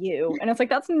 it's you. And it's like,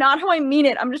 that's not how I mean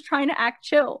it. I'm just trying to act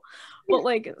chill. But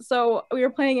like, so we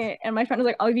were playing it and my friend was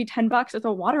like, I'll give you $10 to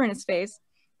throw water in his face.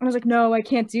 And I was like, no, I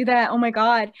can't do that. Oh my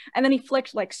God. And then he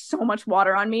flicked like so much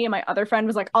water on me. And my other friend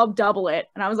was like, I'll double it.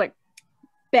 And I was like,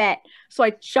 bet. So I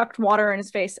chucked water in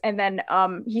his face. And then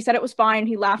he said it was fine.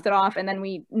 He laughed it off. And then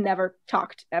we never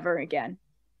talked ever again.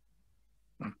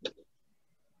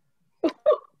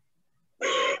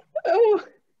 Oh,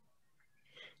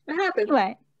 that happened.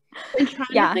 Anyway, I'm trying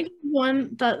to think of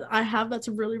one that I have that's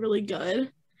really, really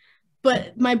good.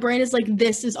 But my brain is like,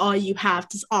 this is all you have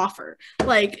to offer.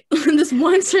 Like this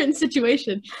one certain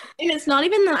situation. And it's not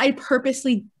even that I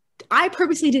purposely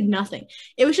did nothing.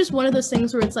 It was just one of those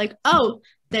things where it's like, oh,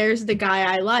 there's the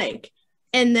guy I like.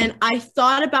 And then I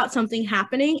thought about something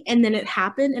happening and then it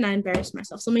happened and I embarrassed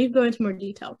myself. So let me go into more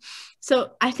detail.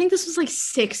 So I think this was like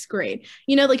 6th grade.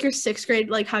 You know, like your 6th grade,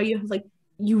 like how you have like,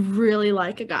 you really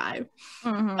like a guy.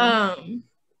 Mm-hmm.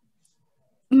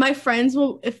 My friends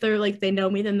will, if they're like, they know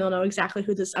me, then they'll know exactly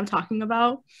who I'm talking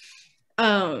about.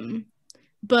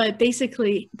 But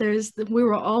basically we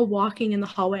were all walking in the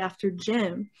hallway after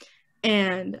gym,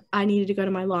 and I needed to go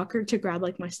to my locker to grab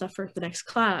like my stuff for the next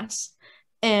class.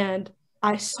 And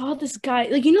I saw this guy,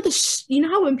 like, you know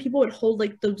how when people would hold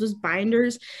like those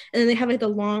binders and then they have like the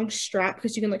long strap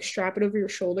because you can like strap it over your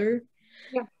shoulder.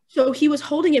 Yeah. So he was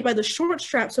holding it by the short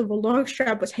strap, so the long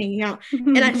strap was hanging out.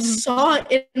 And I saw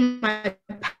it in my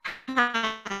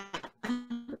path.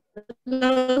 And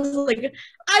I was like,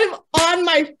 I'm on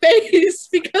my face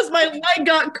because my leg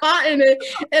got caught in it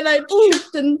and I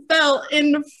tripped and fell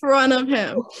in front of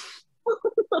him.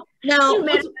 Now, you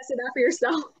messed it up for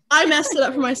yourself. I messed it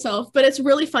up for myself, but it's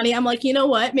really funny. I'm like, you know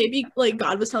what? Maybe like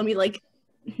God was telling me like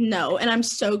no, and I'm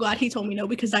so glad he told me no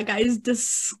because that guy is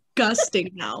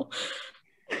disgusting now.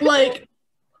 Like,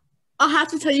 I'll have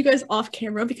to tell you guys off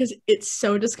camera because it's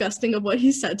so disgusting of what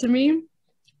he said to me,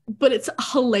 but it's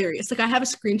hilarious. Like, I have a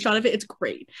screenshot of it. It's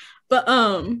great, but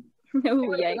Oh,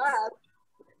 yikes.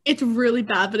 it's really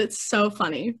bad, but it's so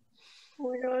funny. Oh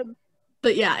my God.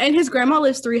 But yeah, and his grandma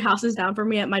lives 3 houses down from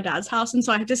me at my dad's house, and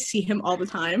so I have to see him all the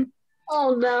time.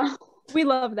 Oh no. We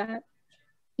love that.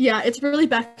 Yeah, it's really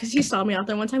bad because he saw me out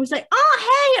there one time. He's like, "Oh,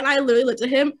 hey!" And I literally looked at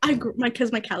him.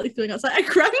 Because my cat was feeling outside. I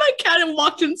grabbed my cat and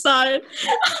walked inside.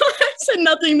 I said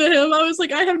nothing to him. I was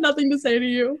like, "I have nothing to say to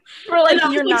you." We're like,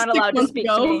 And you're was, like, not 6 allowed to months speak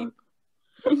ago. to me.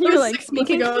 It You're was like 6 months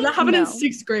speaking ago. to That me? happened in No.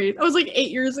 6th grade. I was like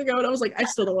 8 years ago, and I was like, I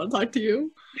still don't want to talk to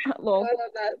you. Lol. I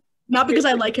love that. Not because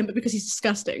I like him, but because he's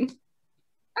disgusting.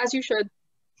 As you should.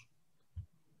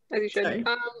 As you should. Sorry.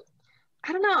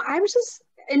 I don't know. I was just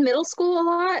in middle school a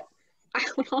lot. I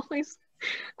would always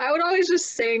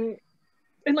just sing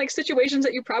in like situations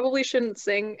that you probably shouldn't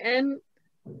sing in.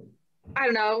 I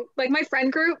don't know. Like my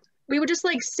friend group, we would just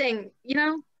like sing, you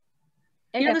know?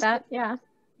 I You know get this- that. Yeah.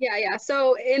 Yeah.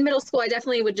 So in middle school, I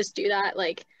definitely would just do that,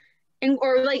 like,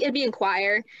 or like it'd be in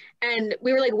choir, and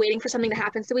we were like waiting for something to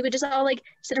happen. So we would just all like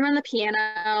sit around the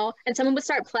piano, and someone would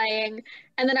start playing,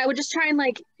 and then I would just try and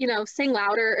like, you know, sing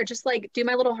louder or just like do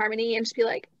my little harmony and just be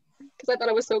like, because I thought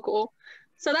it was so cool.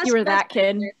 So You were that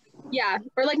kid. Yeah.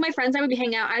 Or like my friends, I would be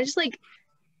hanging out. I just like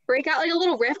break out like a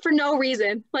little riff for no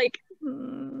reason. Like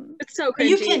it's so But cringy.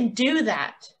 you can do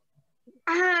that.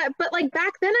 But like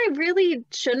back then, I really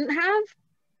shouldn't have.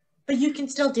 But you can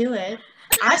still do it.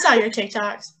 I saw your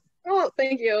TikToks. Oh,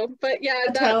 thank you. But yeah,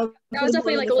 that was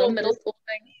definitely like a little middle school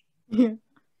thing.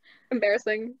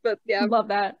 Embarrassing, but yeah. Love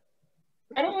that.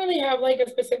 I don't really have like a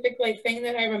specific like thing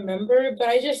that I remember, but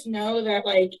I just know that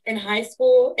like in high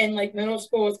school and like middle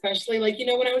school especially, like, you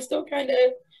know, when I was still kind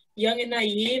of young and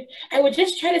naive, I would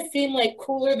just try to seem like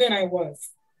cooler than I was.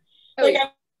 Oh, like yeah.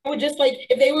 I would just like,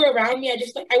 if they were around me,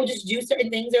 I would just do certain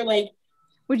things, or like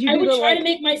I would try to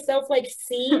make myself like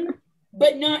seen,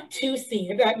 but not too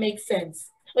seen, if that makes sense.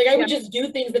 Like I would just do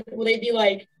things that they'd be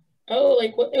like, oh,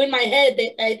 like what, in my head,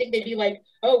 I think they'd be like,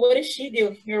 oh, what is she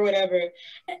doing or whatever.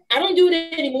 I don't do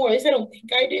it anymore. At least I don't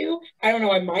think I do. I don't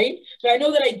know. I might, but I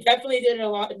know that I definitely did it a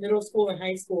lot in middle school and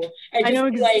high school. I know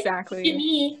exactly. Like,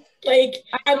 me, like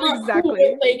I'm not cool,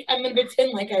 but, like I'm gonna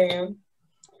pretend like I am.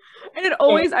 And it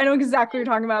always, I know exactly what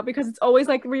you're talking about, because it's always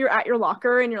like where you're at your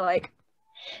locker and you're like,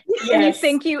 and you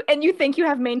think you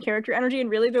have main character energy, and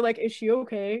really they're like, is she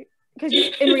okay? Because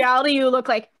in reality you look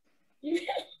like,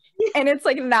 and it's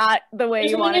like not the way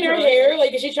you want it. In her hair,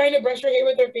 like is she trying to brush her hair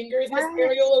with her fingers? This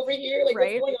aerial over here, like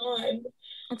what's going on?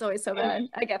 It's always so bad.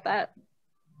 I get that.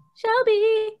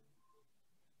 Shelby,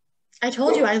 I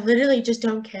told you, I literally just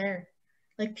don't care.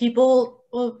 Like people,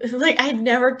 well, like I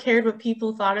never cared what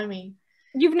people thought of me.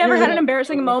 You've never had an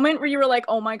embarrassing moment where you were like,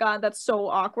 oh my God, that's so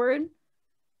awkward?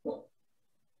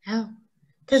 No.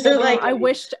 Because they're like, I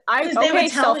wished okay,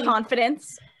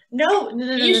 self-confidence. No. Can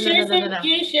you share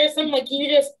some, like, can you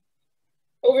just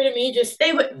over to me, just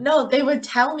they would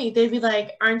tell me, they'd be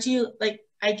like, aren't you, like,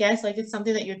 I guess like it's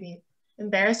something that you'd be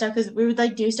embarrassed of, because we would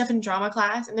like do stuff in drama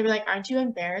class and they'd be like, aren't you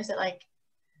embarrassed that like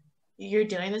you're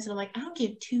doing this? And I'm like, I don't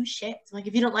give 2 shits. I'm like,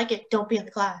 if you don't like it, don't be in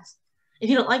the class. If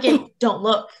you don't like it, don't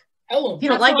look. If you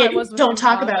don't like it, don't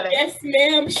talk about it. Yes,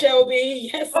 ma'am, Shelby.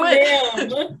 Yes,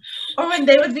 ma'am. Or when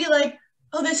they would be like,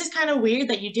 oh, this is kind of weird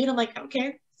that you do it. I'm like, I don't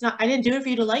care. It's not, I didn't do it for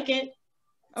you to like it.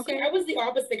 Okay. See, I was the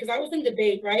opposite, because I was in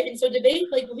debate, right? And so debate,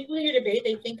 like when people hear debate,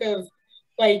 they think of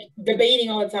like debating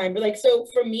all the time. But like, so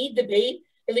for me, debate,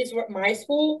 at least what my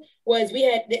school was, we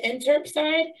had the interp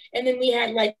side, and then we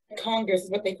had like Congress is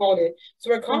what they called it. So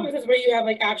where Congress is where you have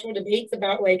like actual debates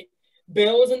about like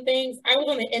bills and things. I was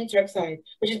on the interp side,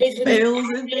 which is basically bills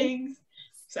and things.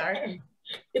 Sorry.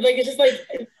 It's just like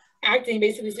acting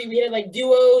basically. So we had like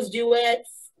duos,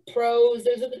 duets, pros.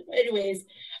 Anyways,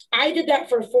 I did that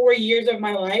for 4 years of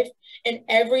my life, and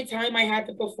every time I had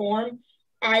to perform,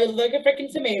 I look like a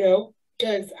freaking tomato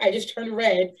because I just turned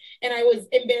red, and I was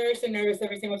embarrassed and nervous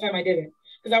every single time I did it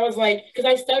because I was like, because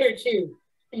I stuttered too.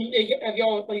 Have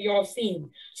y'all seen?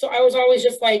 So I was always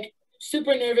just like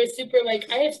super nervous, super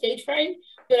like I have stage fright,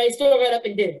 but I still got up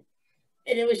and did it,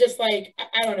 and it was just like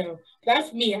I don't know.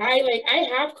 That's me. I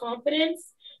have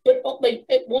confidence, but like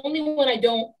only when I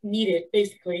don't need it.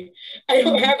 Basically, I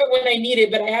don't have it when I need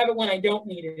it, but I have it when I don't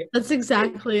need it. That's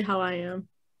exactly how I am.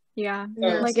 Yeah.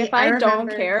 No, Like see, if I don't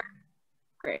remember- care,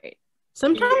 great.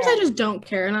 Sometimes I just don't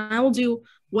care, and I will do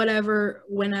whatever,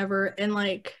 whenever, and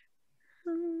like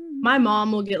my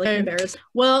mom will get like embarrassed.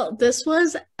 Well, this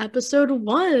was episode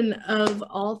 1 of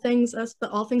All Things Us, the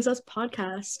All Things Us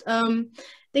podcast.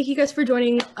 Thank you guys for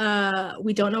joining.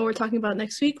 We don't know what we're talking about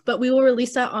next week, but we will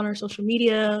release that on our social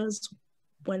medias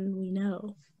when we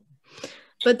know.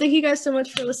 But thank you guys so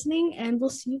much for listening, and we'll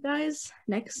see you guys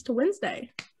next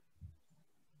Wednesday.